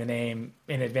define the name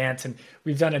in advance. And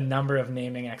we've done a number of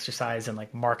naming exercise and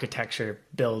like marketecture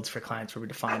builds for clients where we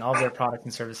define all their products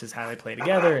and services, how they play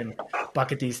together, and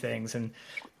bucket these things. And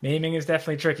naming is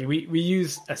definitely tricky. We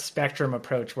use a spectrum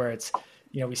approach where it's,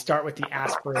 we start with the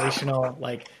aspirational,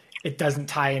 like it doesn't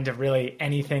tie into really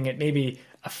anything. It may be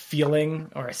a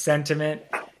feeling or a sentiment,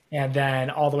 and then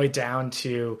all the way down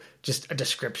to just a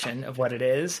description of what it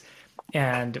is.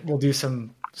 And we'll do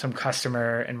some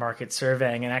customer and market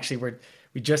surveying. And actually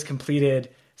we just completed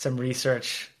some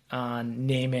research on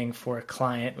naming for a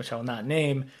client, which I will not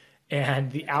name.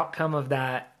 And the outcome of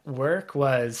that work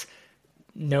was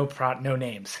no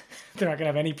names. They're not going to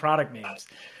have any product names,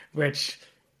 which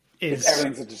is...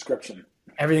 Everything's a description.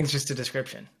 Everything's just a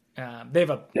description. They have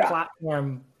a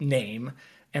platform name,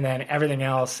 and then everything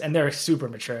else, and they're super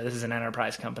mature. This is an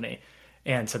enterprise company.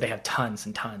 And so they have tons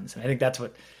and tons. And I think that's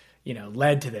what,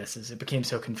 led to this, is it became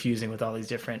so confusing with all these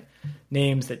different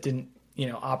names that didn't,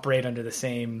 operate under the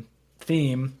same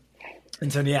theme.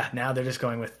 And so, yeah, now they're just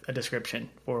going with a description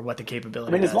for what the I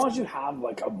capability mean, as does. long as you have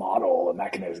like a model, a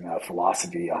mechanism, a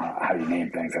philosophy on how you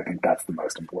name things, I think that's the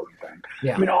most important thing. I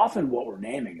Yeah. mean, often what we're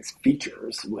naming is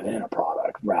features within a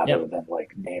product rather Yep. than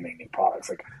like naming new products.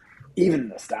 Like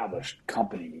even established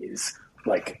companies,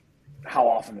 like how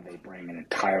often do they bring an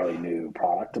entirely new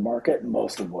product to market?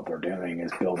 Most of what they're doing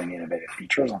is building innovative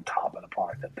features on top of the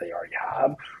product that they already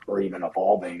have, or even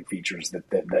evolving features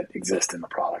that exist in the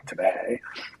product today.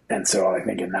 And so I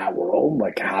think in that world,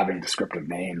 like having descriptive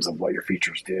names of what your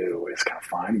features do is kind of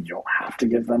fine. You don't have to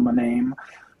give them a name,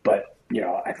 but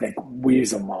I think we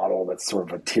use a model that's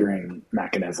sort of a tiering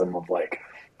mechanism of like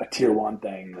a tier one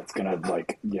thing that's going to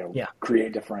like, Yeah.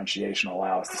 create differentiation,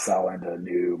 allow us to sell into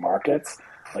new markets.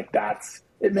 Like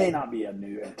it may not be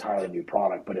entirely new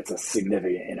product, but it's a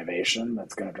significant innovation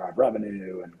that's going to drive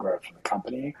revenue and growth for the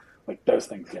company. Like those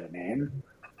things get a name.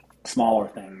 Smaller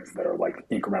things that are like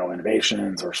incremental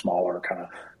innovations or smaller kind of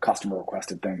customer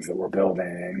requested things that we're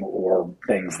building or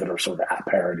things that are sort of at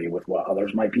parity with what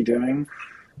others might be doing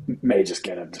may just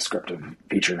get a descriptive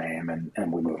feature name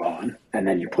and we move on. And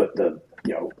then you put the,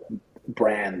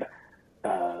 brand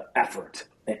effort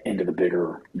into the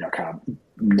bigger, kind of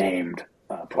named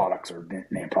products or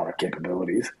named product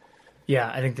capabilities. Yeah.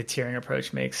 I think the tiering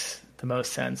approach makes the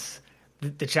most sense.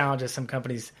 The challenge is some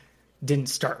companies didn't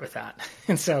start with that.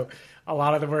 And so a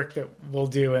lot of the work that we'll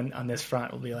do on this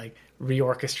front will be like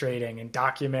reorchestrating and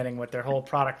documenting what their whole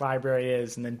product library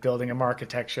is and then building a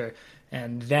architecture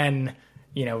and then,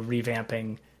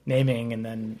 revamping naming and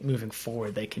then moving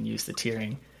forward, they can use the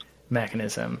tiering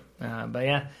mechanism. But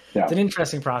yeah, it's Yeah. an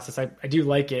interesting process. I do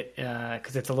like it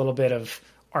because it's a little bit of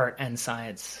art and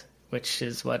science, which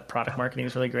is what product marketing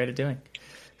is really great at doing.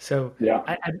 So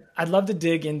Yeah. I'd love to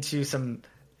dig into some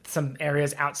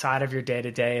areas outside of your day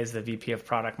to day as the VP of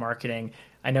product marketing.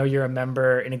 I know you're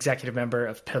an executive member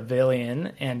of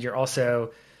Pavilion, and you're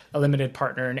also a limited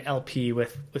partner and LP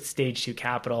with Stage 2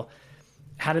 Capital.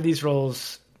 How do these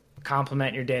roles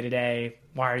complement your day to day?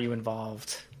 Why are you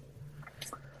involved?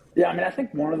 Yeah, I mean, I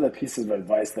think one of the pieces of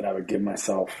advice that I would give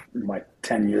myself, my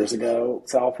 10 years ago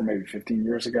self, or maybe 15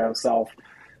 years ago self,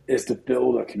 is to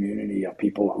build a community of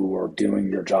people who are doing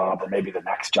your job or maybe the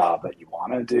next job that you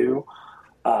want to do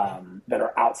that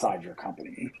are outside your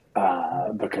company.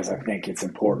 Because I think it's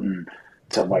important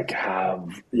to like have,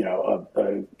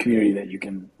 a community that you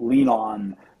can lean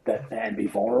on that and be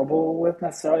vulnerable with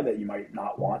necessarily that you might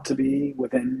not want to be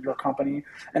within your company.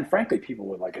 And frankly, people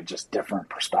with like a just different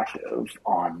perspective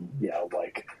on,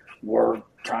 like we're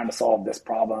trying to solve this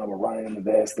problem, we're running into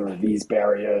this, there are these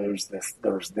barriers,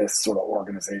 there's this sort of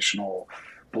organizational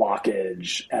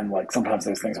blockage. And like sometimes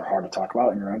those things are hard to talk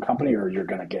about in your own company or you're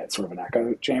going to get sort of an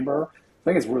echo chamber. I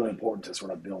think it's really important to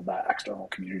sort of build that external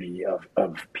community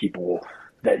of people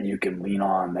that you can lean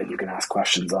on, that you can ask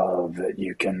questions of, that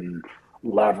you can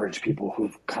leverage people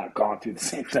who've kind of gone through the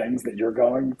same things that you're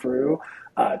going through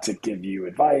to give you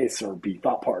advice or be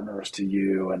thought partners to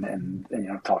you and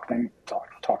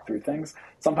talk through things.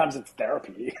 Sometimes it's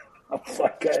therapy. It's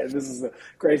like, hey, this is a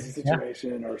crazy Yeah.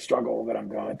 situation or struggle that I'm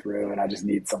going through, and I just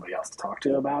need somebody else to talk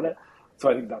to about it. So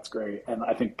I think that's great, and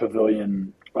I think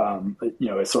Pavilion,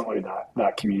 is certainly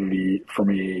that community for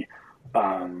me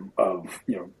of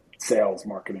sales,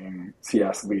 marketing,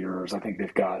 CS leaders. I think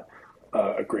they've got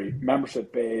a great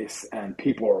membership base, and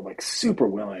people are like super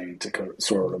willing to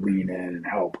sort of lean in and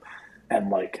help. And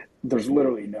like, there's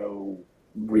literally no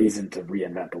reason to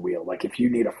reinvent the wheel. Like, if you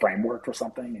need a framework for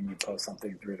something and you post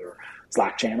something through their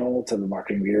Slack channel to the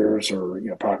marketing leaders or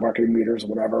product marketing leaders or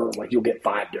whatever, like you'll get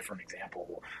 5 different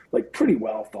example, like pretty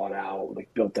well thought out,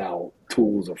 like built out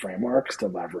tools or frameworks to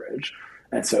leverage.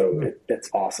 And so it's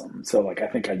awesome. So like I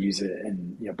think I use it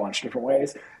in a bunch of different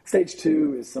ways. Stage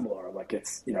 2 is similar. Like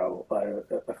it's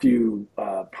a few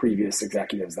previous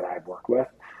executives that I've worked with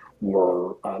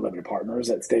were limited partners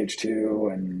at Stage 2,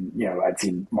 and I'd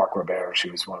seen Mark Robert,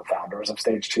 who was one of the founders of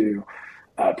Stage 2,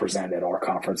 present at our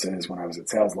conferences when I was at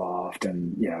Sales Loft,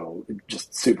 and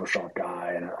just super sharp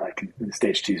guy, and like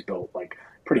Stage 2's built like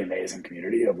pretty amazing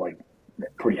community of like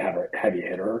pretty heavy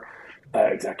hitter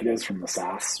executives from the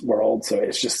SaaS world. So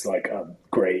it's just like a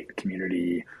great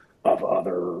community of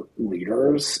other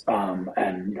leaders.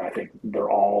 And I think they're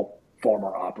all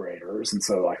former operators. And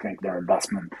so I think their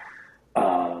investment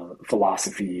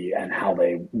philosophy and how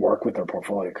they work with their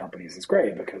portfolio companies is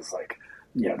great because like,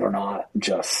 they're not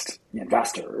just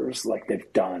investors, like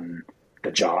they've done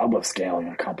the job of scaling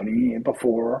a company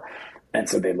before. And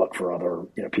so they look for other,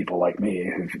 people like me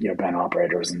who've, been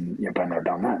operators and, been there,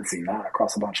 done that and seen that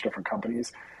across a bunch of different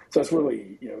companies. So it's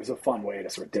really, it was a fun way to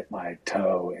sort of dip my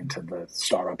toe into the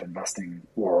startup investing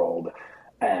world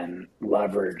and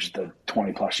leverage the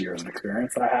 20 plus years of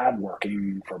experience that I had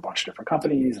working for a bunch of different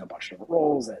companies and a bunch of different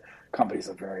roles at companies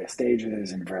of various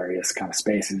stages and various kind of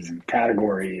spaces and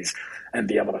categories, and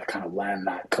be able to kind of lend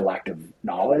that collective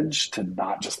knowledge to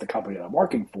not just the company that I'm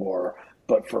working for,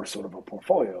 but for sort of a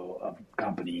portfolio of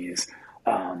companies,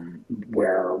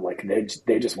 where like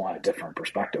they just want a different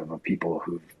perspective of people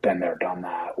who've been there, done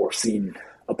that, or seen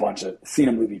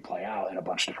a movie play out in a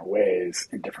bunch of different ways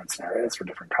in different scenarios for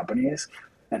different companies.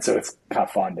 And so it's kind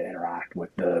of fun to interact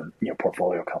with the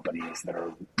portfolio companies that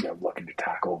are looking to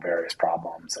tackle various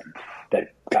problems, and they've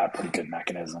got a pretty good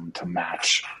mechanism to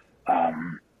match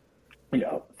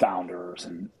founders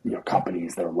and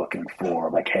companies that are looking for,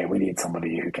 like, hey, we need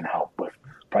somebody who can help with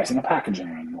pricing and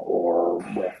packaging or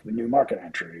with the new market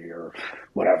entry or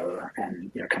whatever,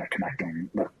 and kind of connecting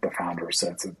the founders.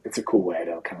 So it's a cool way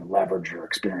to kind of leverage your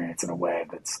experience in a way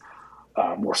that's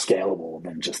more scalable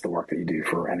than just the work that you do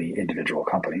for any individual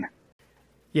company.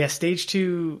 Yeah, stage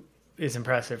 2 is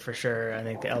impressive for sure. I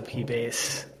think the LP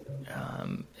base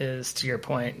is, to your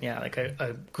point, like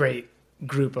a great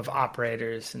group of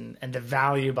operators, and the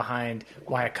value behind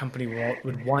why a company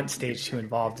would want stage 2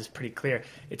 involved is pretty clear.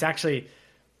 It's actually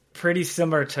pretty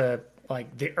similar to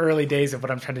like the early days of what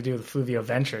I'm trying to do with Fluvio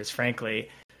Ventures, frankly.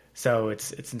 So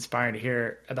it's inspiring to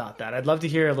hear about that. I'd love to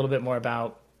hear a little bit more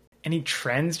about any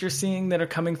trends you're seeing that are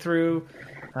coming through.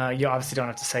 You obviously don't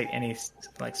have to cite any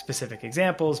like specific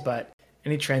examples, but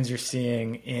any trends you're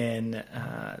seeing in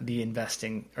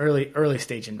the early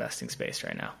stage investing space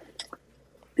right now?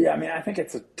 Yeah, I mean, I think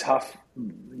it's a tough,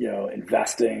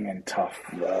 investing and tough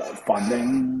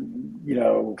funding,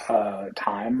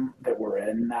 time that we're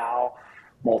in now.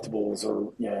 Multiples are,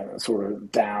 sort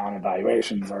of down,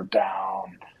 evaluations are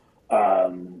down.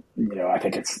 I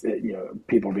think it's,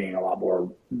 people being a lot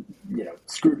more,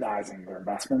 scrutinizing their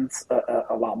investments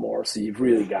a lot more. So you've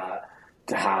really got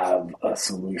to have a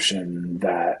solution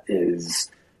that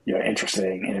is,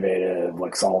 interesting, innovative,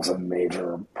 like solves a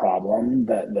major problem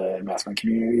that the investment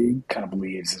community kind of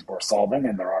believes is worth solving.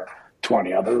 And there are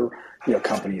 20 other,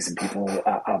 companies and people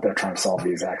out there trying to solve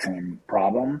the exact same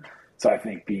problem. So I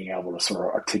think being able to sort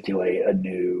of articulate a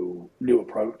new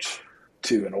approach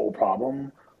to an old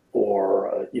problem,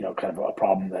 or kind of a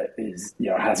problem that is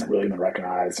hasn't really been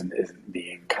recognized and isn't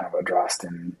being kind of addressed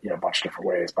in a bunch of different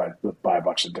ways by a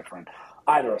bunch of different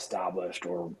either established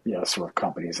or sort of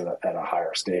companies at a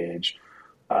higher stage.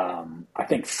 I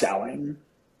think selling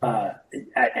at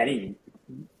any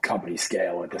company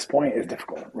scale at this point is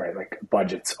difficult, right? Like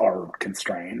budgets are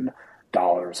constrained,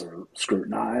 dollars are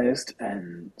scrutinized,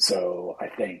 and so I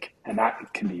think, and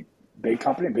that can be big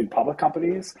public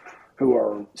companies who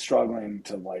are struggling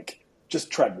to like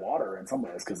just tread water in some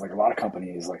ways, because like a lot of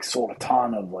companies like sold a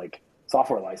ton of like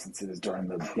software licenses during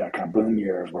the kind of boom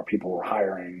years where people were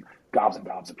hiring gobs and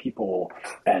gobs of people,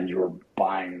 and you were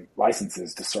buying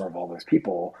licenses to serve all those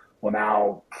people. Well,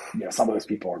 now some of those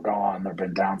people are gone. There've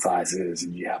been downsizes,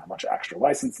 and you have a bunch of extra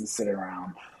licenses sitting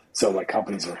around. So like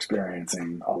companies are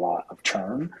experiencing a lot of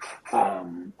churn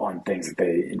on things that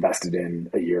they invested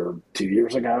in a year, 2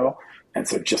 years ago. And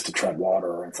so just to tread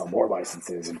water and sell more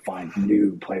licenses and find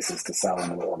new places to sell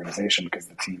into the organization, because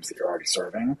the teams that you're already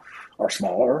serving are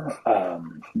smaller,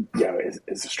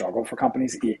 is a struggle for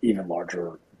companies, even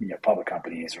larger public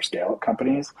companies or scale-up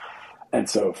companies. And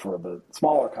so for the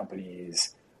smaller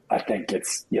companies, I think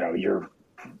it's, you're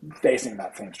facing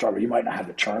that same struggle. You might not have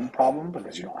the churn problem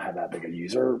because you don't have that big a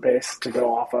user base to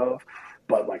go off of,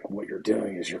 but like what you're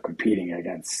doing is you're competing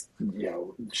against,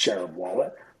 share of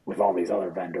wallet with all these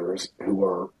other vendors who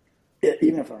are,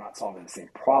 even if they're not solving the same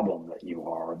problem that you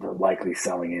are, they're likely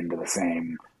selling into the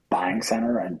same buying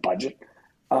center and budget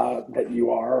that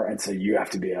you are. And so you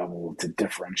have to be able to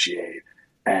differentiate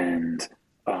and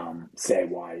say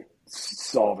why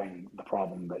solving the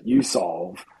problem that you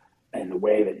solve and the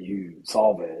way that you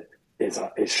solve it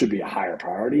it should be a higher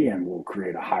priority and will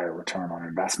create a higher return on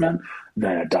investment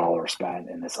than a dollar spent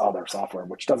in this other software,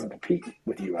 which doesn't compete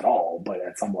with you at all, but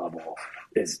at some level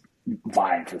is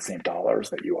vying for the same dollars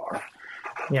that you are.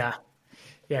 Yeah.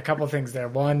 Yeah. A couple of things there.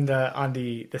 One, on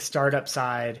the startup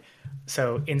side.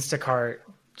 So Instacart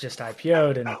just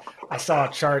IPO'd, and I saw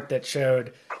a chart that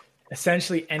showed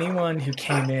essentially anyone who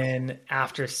came in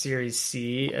after Series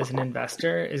C as an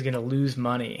investor is going to lose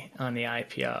money on the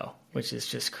IPO, which is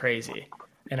just crazy.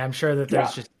 And I'm sure that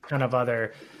there's just a ton of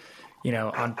other,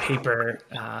 on paper,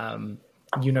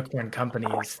 unicorn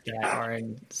companies that are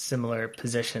in similar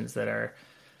positions that their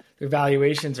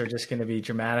valuations are just going to be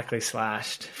dramatically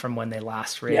slashed from when they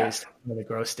last raised the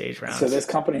growth stage rounds. So this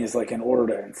company is like, in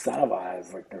order to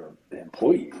incentivize like their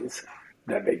employees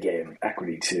that they gave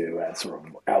equity to at sort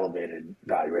of elevated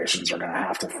valuations are going to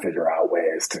have to figure out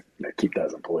ways to keep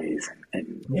those employees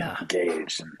and Yeah.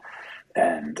 engaged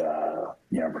and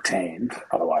retained.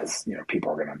 Otherwise,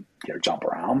 people are going to jump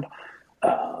around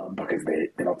because they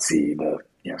don't see the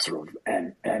sort of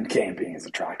end game being as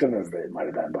attractive as they might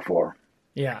have been before.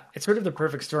 Yeah, it's sort of the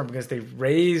perfect storm because they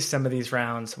raised some of these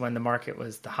rounds when the market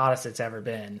was the hottest it's ever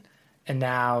been. And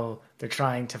now they're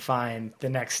trying to find the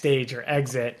next stage or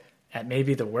exit at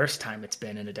maybe the worst time it's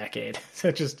been in a decade.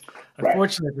 So just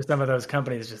unfortunate for some of those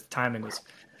companies, just the timing was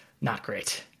not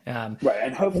great. Right.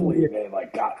 And hopefully they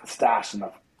got stashed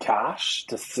enough cash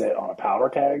to sit on a powder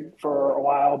keg for a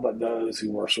while, but those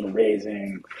who were sort of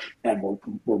raising and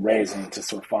were raising to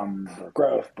sort of fund their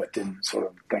growth, but didn't sort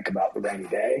of think about the rainy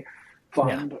day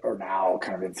fund are now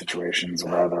kind of in situations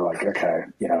where they're like, okay,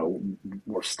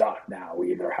 we're stuck now.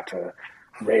 We either have to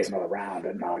raise another round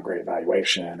at not a great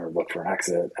valuation or look for an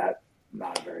exit at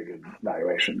not a very good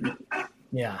valuation.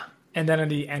 Yeah. And then on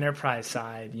the enterprise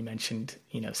side, you mentioned,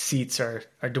 seats are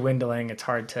dwindling. It's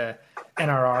hard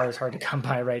NRR is hard to come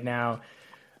by right now.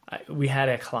 We had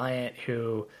a client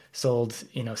who sold,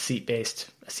 a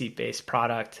seat-based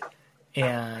product,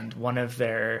 and one of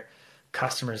their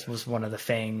customers was one of the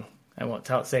FANG, I won't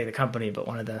say the company, but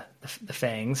one of the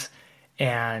FANGs,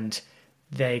 and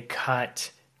they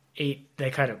cut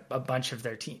a bunch of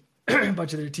their team,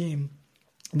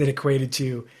 that equated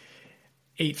to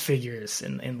 8 figures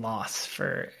in loss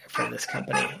for this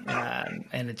company.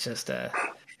 And it's just a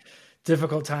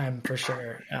difficult time for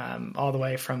sure, all the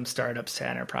way from startups to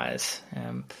enterprise.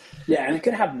 Yeah, and it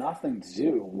could have nothing to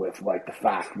do with the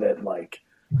fact that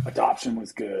adoption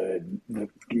was good,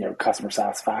 customer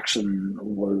satisfaction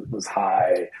was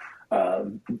high,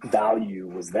 value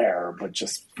was there, but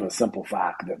just for the simple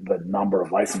fact that the number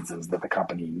of licenses that the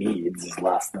company needs is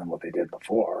less than what they did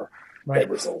before. Right.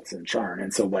 That results in churn.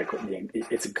 And so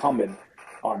it's incumbent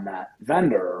on that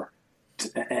vendor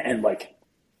and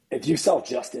if you sell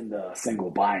just in the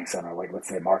single buying center, let's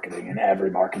say marketing, and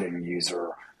every marketing user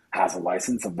has a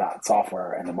license of that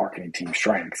software and the marketing team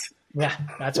shrinks. Yeah,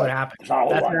 that's what happened.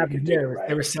 That's what happened here. Right?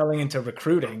 They were selling into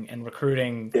recruiting, and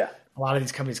recruiting. Yeah. A lot of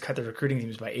these companies cut their recruiting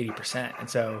teams by 80%, and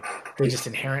so they just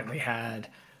inherently had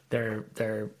their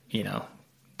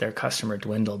customer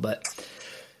dwindle. But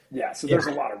yeah, so there's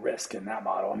a lot of risk in that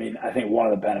model. I mean, I think one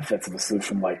of the benefits of a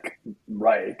solution like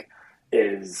Wrike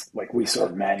is we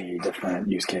serve many different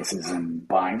use cases in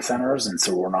buying centers, and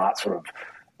so we're not sort of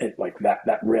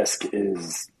that risk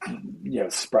is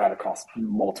spread across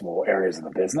multiple areas of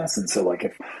the business. And so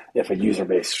if a user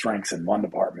base shrinks in one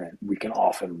department, we can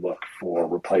often look for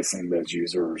replacing those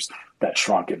users that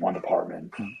shrunk in one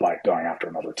department by going after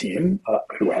another team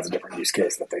who has a different use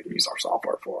case that they can use our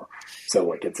software for.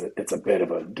 So it's a bit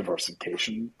of a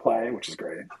diversification play, which is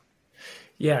great.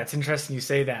 Yeah, it's interesting you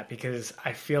say that because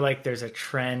I feel like there's a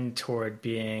trend toward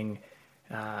being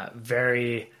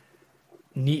very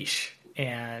niche.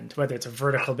 And whether it's a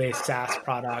vertical-based SaaS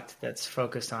product that's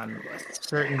focused on a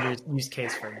certain use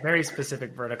case for a very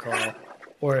specific vertical,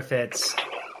 or if it's,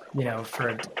 for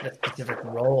a specific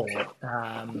role.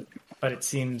 But it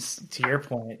seems, to your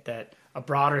point, that a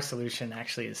broader solution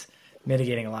actually is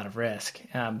mitigating a lot of risk.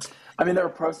 I mean, there are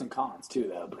pros and cons too,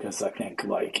 though, because I think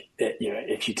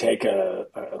if you take a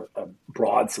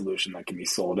broad solution that can be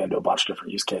sold into a bunch of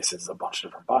different use cases, a bunch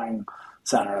of different buying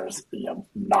centers,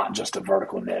 not just a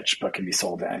vertical niche, but can be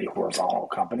sold to any horizontal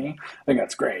company. I think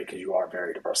that's great because you are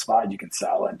very diversified. You can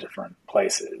sell in different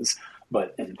places,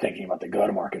 but in thinking about the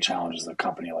go-to-market challenges of a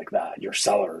company like that, your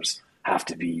sellers have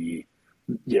to be,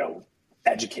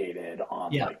 educated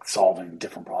on solving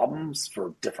different problems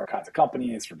for different kinds of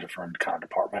companies, for different kind of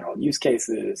departmental use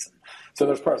cases. So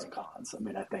there's pros and cons. I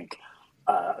mean, I think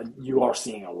you are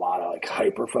seeing a lot of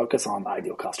hyper focus on the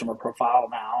ideal customer profile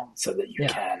now, so that you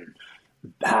can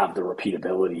have the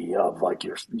repeatability of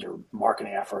your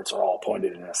marketing efforts are all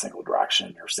pointed in a single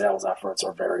direction. Your sales efforts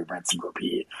are very rinse and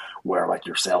repeat, where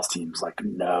your sales teams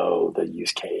know the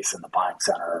use case and the buying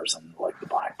centers and the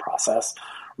buying process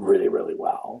really, really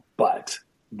well. But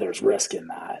there's risk in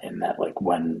that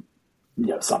when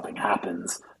something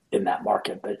happens in that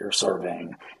market that you're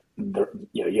serving,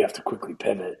 you have to quickly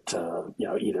pivot to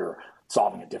either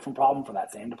solving a different problem for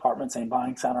that same department, same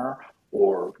buying center,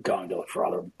 or going to look for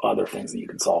other things that you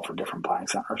can solve for different buying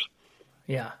centers.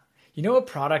 Yeah. A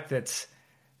product that's,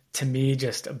 to me,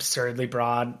 just absurdly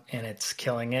broad and it's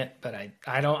killing it, but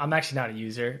I'm actually not a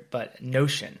user, but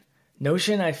Notion,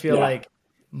 I feel like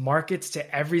markets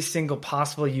to every single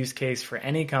possible use case for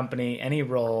any company, any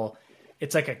role.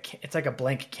 It's like a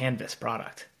blank canvas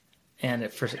product. And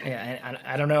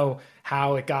I don't know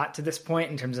how it got to this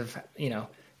point in terms of,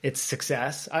 its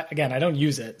success. I don't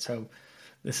use it. So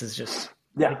this is just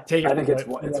Yeah, take it I for think it's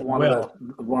what it's it will.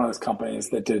 one of those companies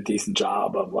that did a decent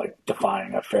job of like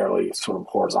defining a fairly sort of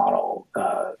horizontal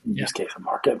Yeah. use case and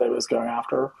market that it was going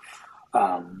after,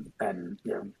 and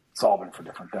solving for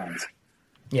different things.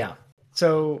 Yeah.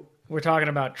 So we're talking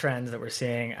about trends that we're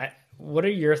seeing. What are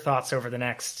your thoughts over the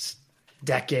next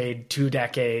decade, 2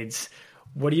 decades?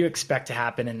 What do you expect to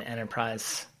happen in the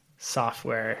enterprise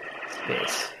software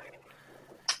space?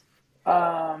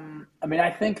 I mean,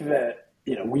 I think that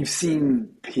we've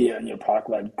seen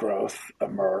product-led growth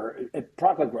emerge.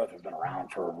 Product-led growth has been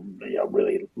around for a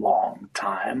really long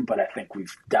time, but I think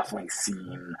we've definitely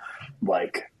seen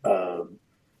like a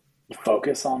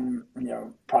focus on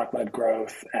product-led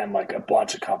growth, and like a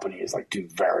bunch of companies like do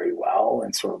very well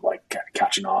and sort of like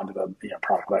catching on to the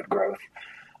product-led growth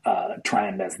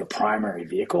trend as the primary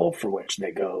vehicle for which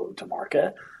they go to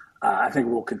market. I think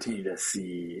we'll continue to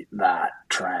see that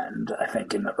trend. I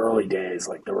think in the early days,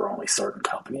 like there were only certain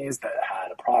companies that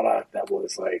had a product that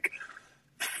was like,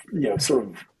 sort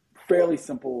of fairly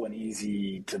simple and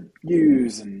easy to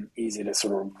use and easy to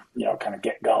sort of, kind of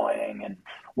get going, and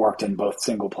worked in both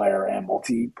single player and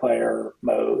multiplayer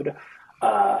mode.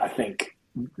 I think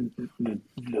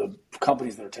the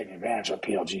companies that are taking advantage of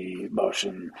PLG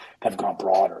motion have gone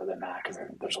broader than that, because I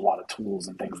think there's a lot of tools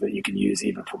and things that you can use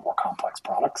even for more complex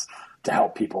products to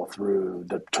help people through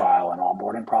the trial and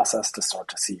onboarding process to start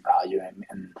to see value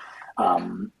and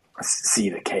see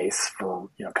the case for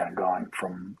kind of going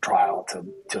from trial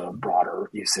to broader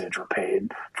usage or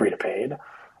free to paid.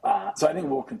 So I think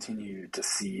we'll continue to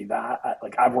see that.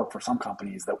 Like I've worked for some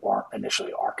companies that weren't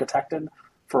initially architected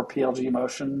for PLG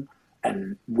motion,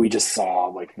 and we just saw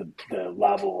like the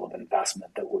level of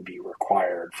investment that would be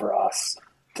required for us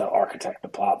to architect the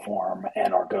platform,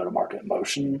 and our go-to-market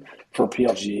motion for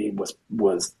PLG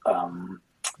was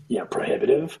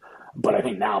prohibitive. But I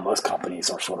think now most companies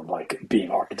are sort of like being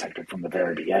architected from the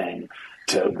very beginning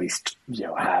to at least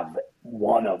have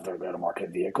one of their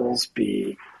go-to-market vehicles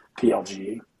be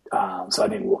PLG. So I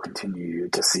think we'll continue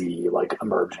to see like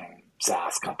emerging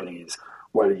SaaS companies,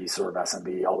 whether you sort of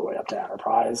SMB all the way up to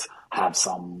enterprise, have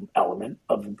some element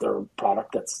of their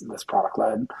product that's product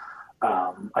led.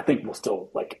 I think we'll still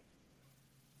like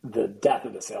the death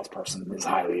of the salesperson is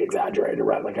highly exaggerated,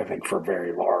 right? Like I think for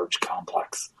very large,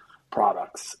 complex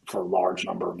products, for large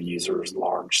number of users,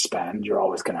 large spend, you're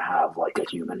always going to have like a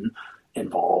human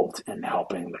involved in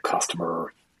helping the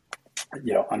customer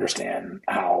understand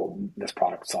how this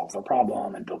product solves their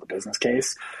problem and build a business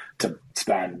case to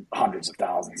spend hundreds of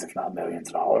thousands, if not millions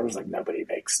of dollars. Like nobody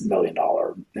makes $1 million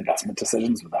investment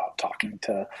decisions without talking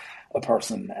to a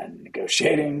person and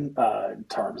negotiating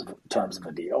terms of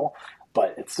a deal.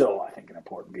 But it's still, I think, an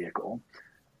important vehicle.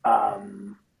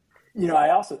 I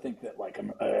also think that like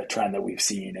a trend that we've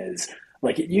seen is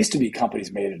like it used to be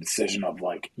companies made a decision of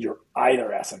like you're either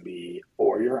SMB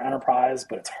or you're enterprise,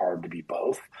 but it's hard to be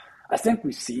both. I think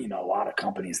we've seen a lot of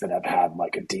companies that have had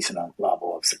like a decent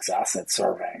level of success at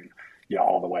serving,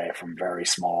 all the way from very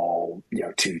small,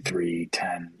 2, 3,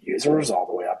 10 users, all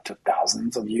the way up to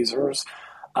thousands of users.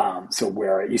 So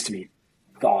where it used to be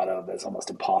thought of as almost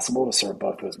impossible to serve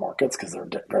both those markets because they're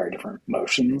very different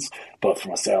motions, both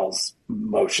from a sales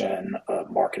motion, a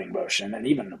marketing motion, and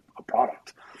even a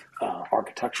product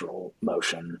architectural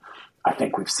motion. I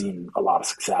think we've seen a lot of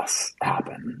success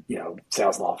happen.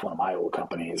 SalesLoft, one of my old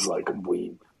companies, like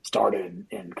we started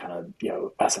in kind of,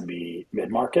 SMB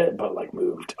mid-market, but like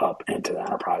moved up into the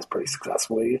enterprise pretty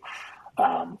successfully.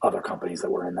 Other companies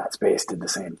that were in that space did the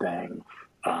same thing.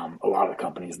 A lot of the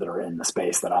companies that are in the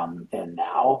space that I'm in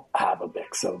now have a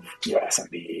mix of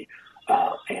SMB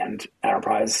and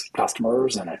enterprise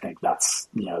customers, and I think that's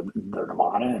their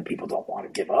nirvana, and people don't want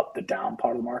to give up the down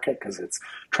part of the market because it's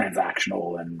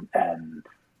transactional and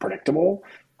predictable.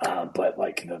 But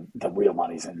like the real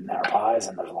money's in enterprise,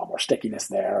 and there's a lot more stickiness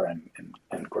there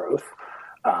and growth.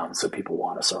 So people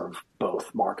want to serve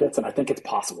both markets, and I think it's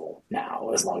possible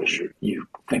now as long as you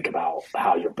think about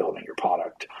how you're building your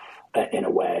product in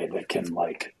a way that can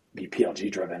like be PLG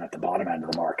driven at the bottom end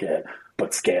of the market,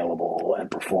 but scalable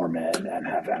and performant and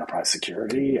have enterprise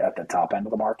security at the top end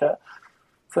of the market.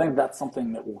 So I think that's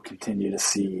something that we'll continue to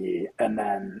see. And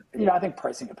then, I think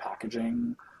pricing and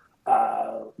packaging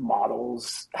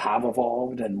models have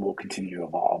evolved and will continue to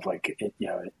evolve. Like,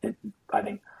 I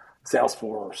think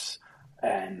Salesforce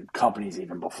and companies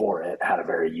even before it had a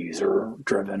very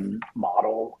user-driven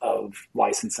model of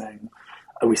licensing.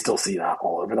 We still see that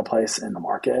all over the place in the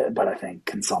market, but I think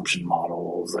consumption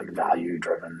models, like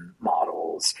value-driven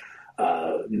models,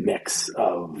 mix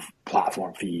of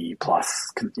platform fee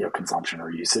plus consumption or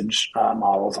usage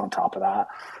models on top of that,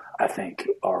 I think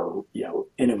are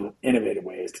innovative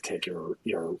ways to take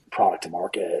your product to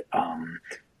market,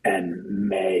 and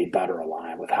may better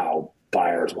align with how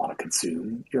buyers want to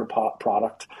consume your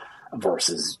product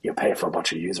versus pay for a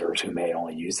bunch of users who may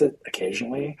only use it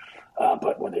occasionally.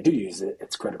 But when they do use it,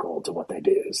 it's critical to what they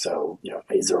do. So,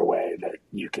 is there a way that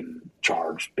you can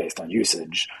charge based on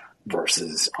usage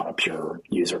versus on a pure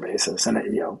user basis? And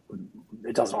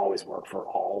it doesn't always work for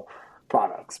all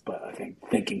products, but I think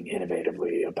thinking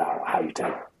innovatively about how you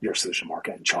take your solution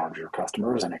market and charge your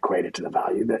customers and equate it to the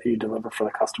value that you deliver for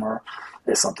the customer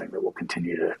is something that we'll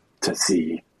continue to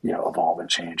see, evolve and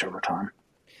change over time.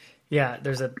 Yeah,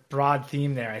 there's a broad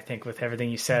theme there, I think, with everything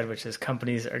you said, which is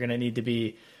companies are going to need to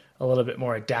be a little bit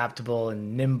more adaptable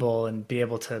and nimble and be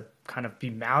able to kind of be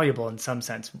malleable in some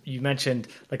sense. You mentioned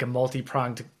like a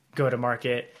multi-pronged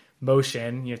go-to-market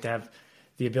motion. You have to have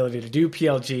the ability to do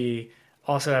PLG,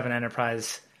 also have an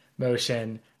enterprise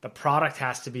motion. The product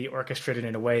has to be orchestrated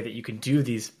in a way that you can do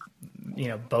these,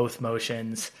 both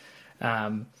motions.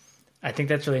 I think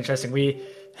that's really interesting.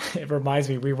 It reminds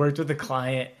me, we worked with a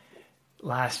client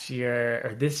this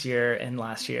year and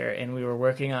last year, and we were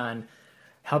working on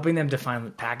helping them define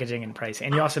packaging and pricing.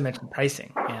 And you also mentioned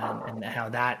pricing and how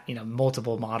that,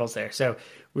 multiple models there. So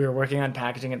we were working on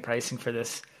packaging and pricing for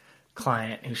this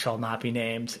client who shall not be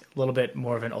named, a little bit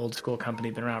more of an old school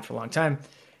company, been around for a long time.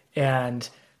 And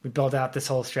we built out this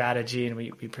whole strategy and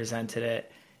we presented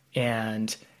it.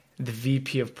 And the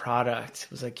VP of product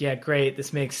was like, yeah, great.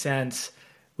 This makes sense.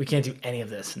 We can't do any of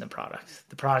this in the product.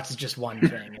 The product is just one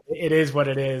thing. It is what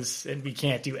it is. And we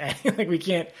can't do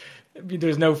anything.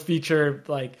 There's no feature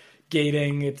like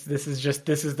gating. This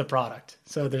is the product.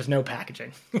 So there's no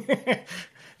packaging.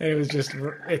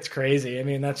 It's crazy. I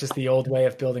mean, that's just the old way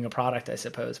of building a product, I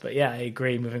suppose. But yeah, I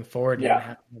agree. Moving forward, Yeah.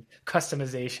 have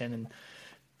customization and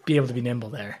be able to be nimble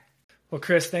there. Well,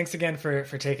 Chris, thanks again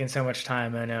for taking so much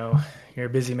time. I know you're a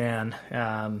busy man,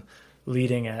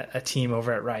 leading a team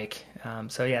over at Wrike.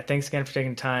 So yeah, thanks again for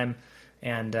taking time,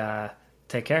 and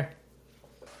take care.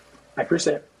 I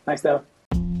appreciate it. Thanks, Dave.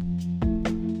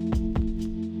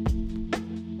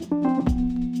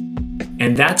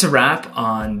 And that's a wrap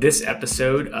on this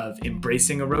episode of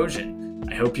Embracing Erosion.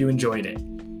 I hope you enjoyed it.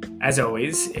 As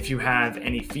always, if you have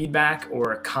any feedback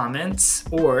or comments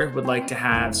or would like to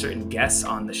have certain guests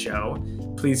on the show,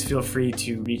 please feel free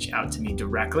to reach out to me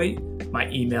directly. My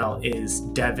email is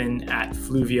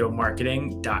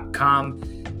devin@fluviomarketing.com.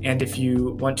 And if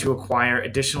you want to acquire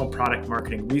additional product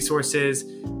marketing resources,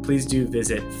 please do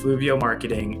visit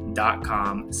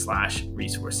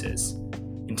fluviomarketing.com/resources.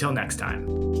 Until next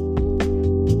time.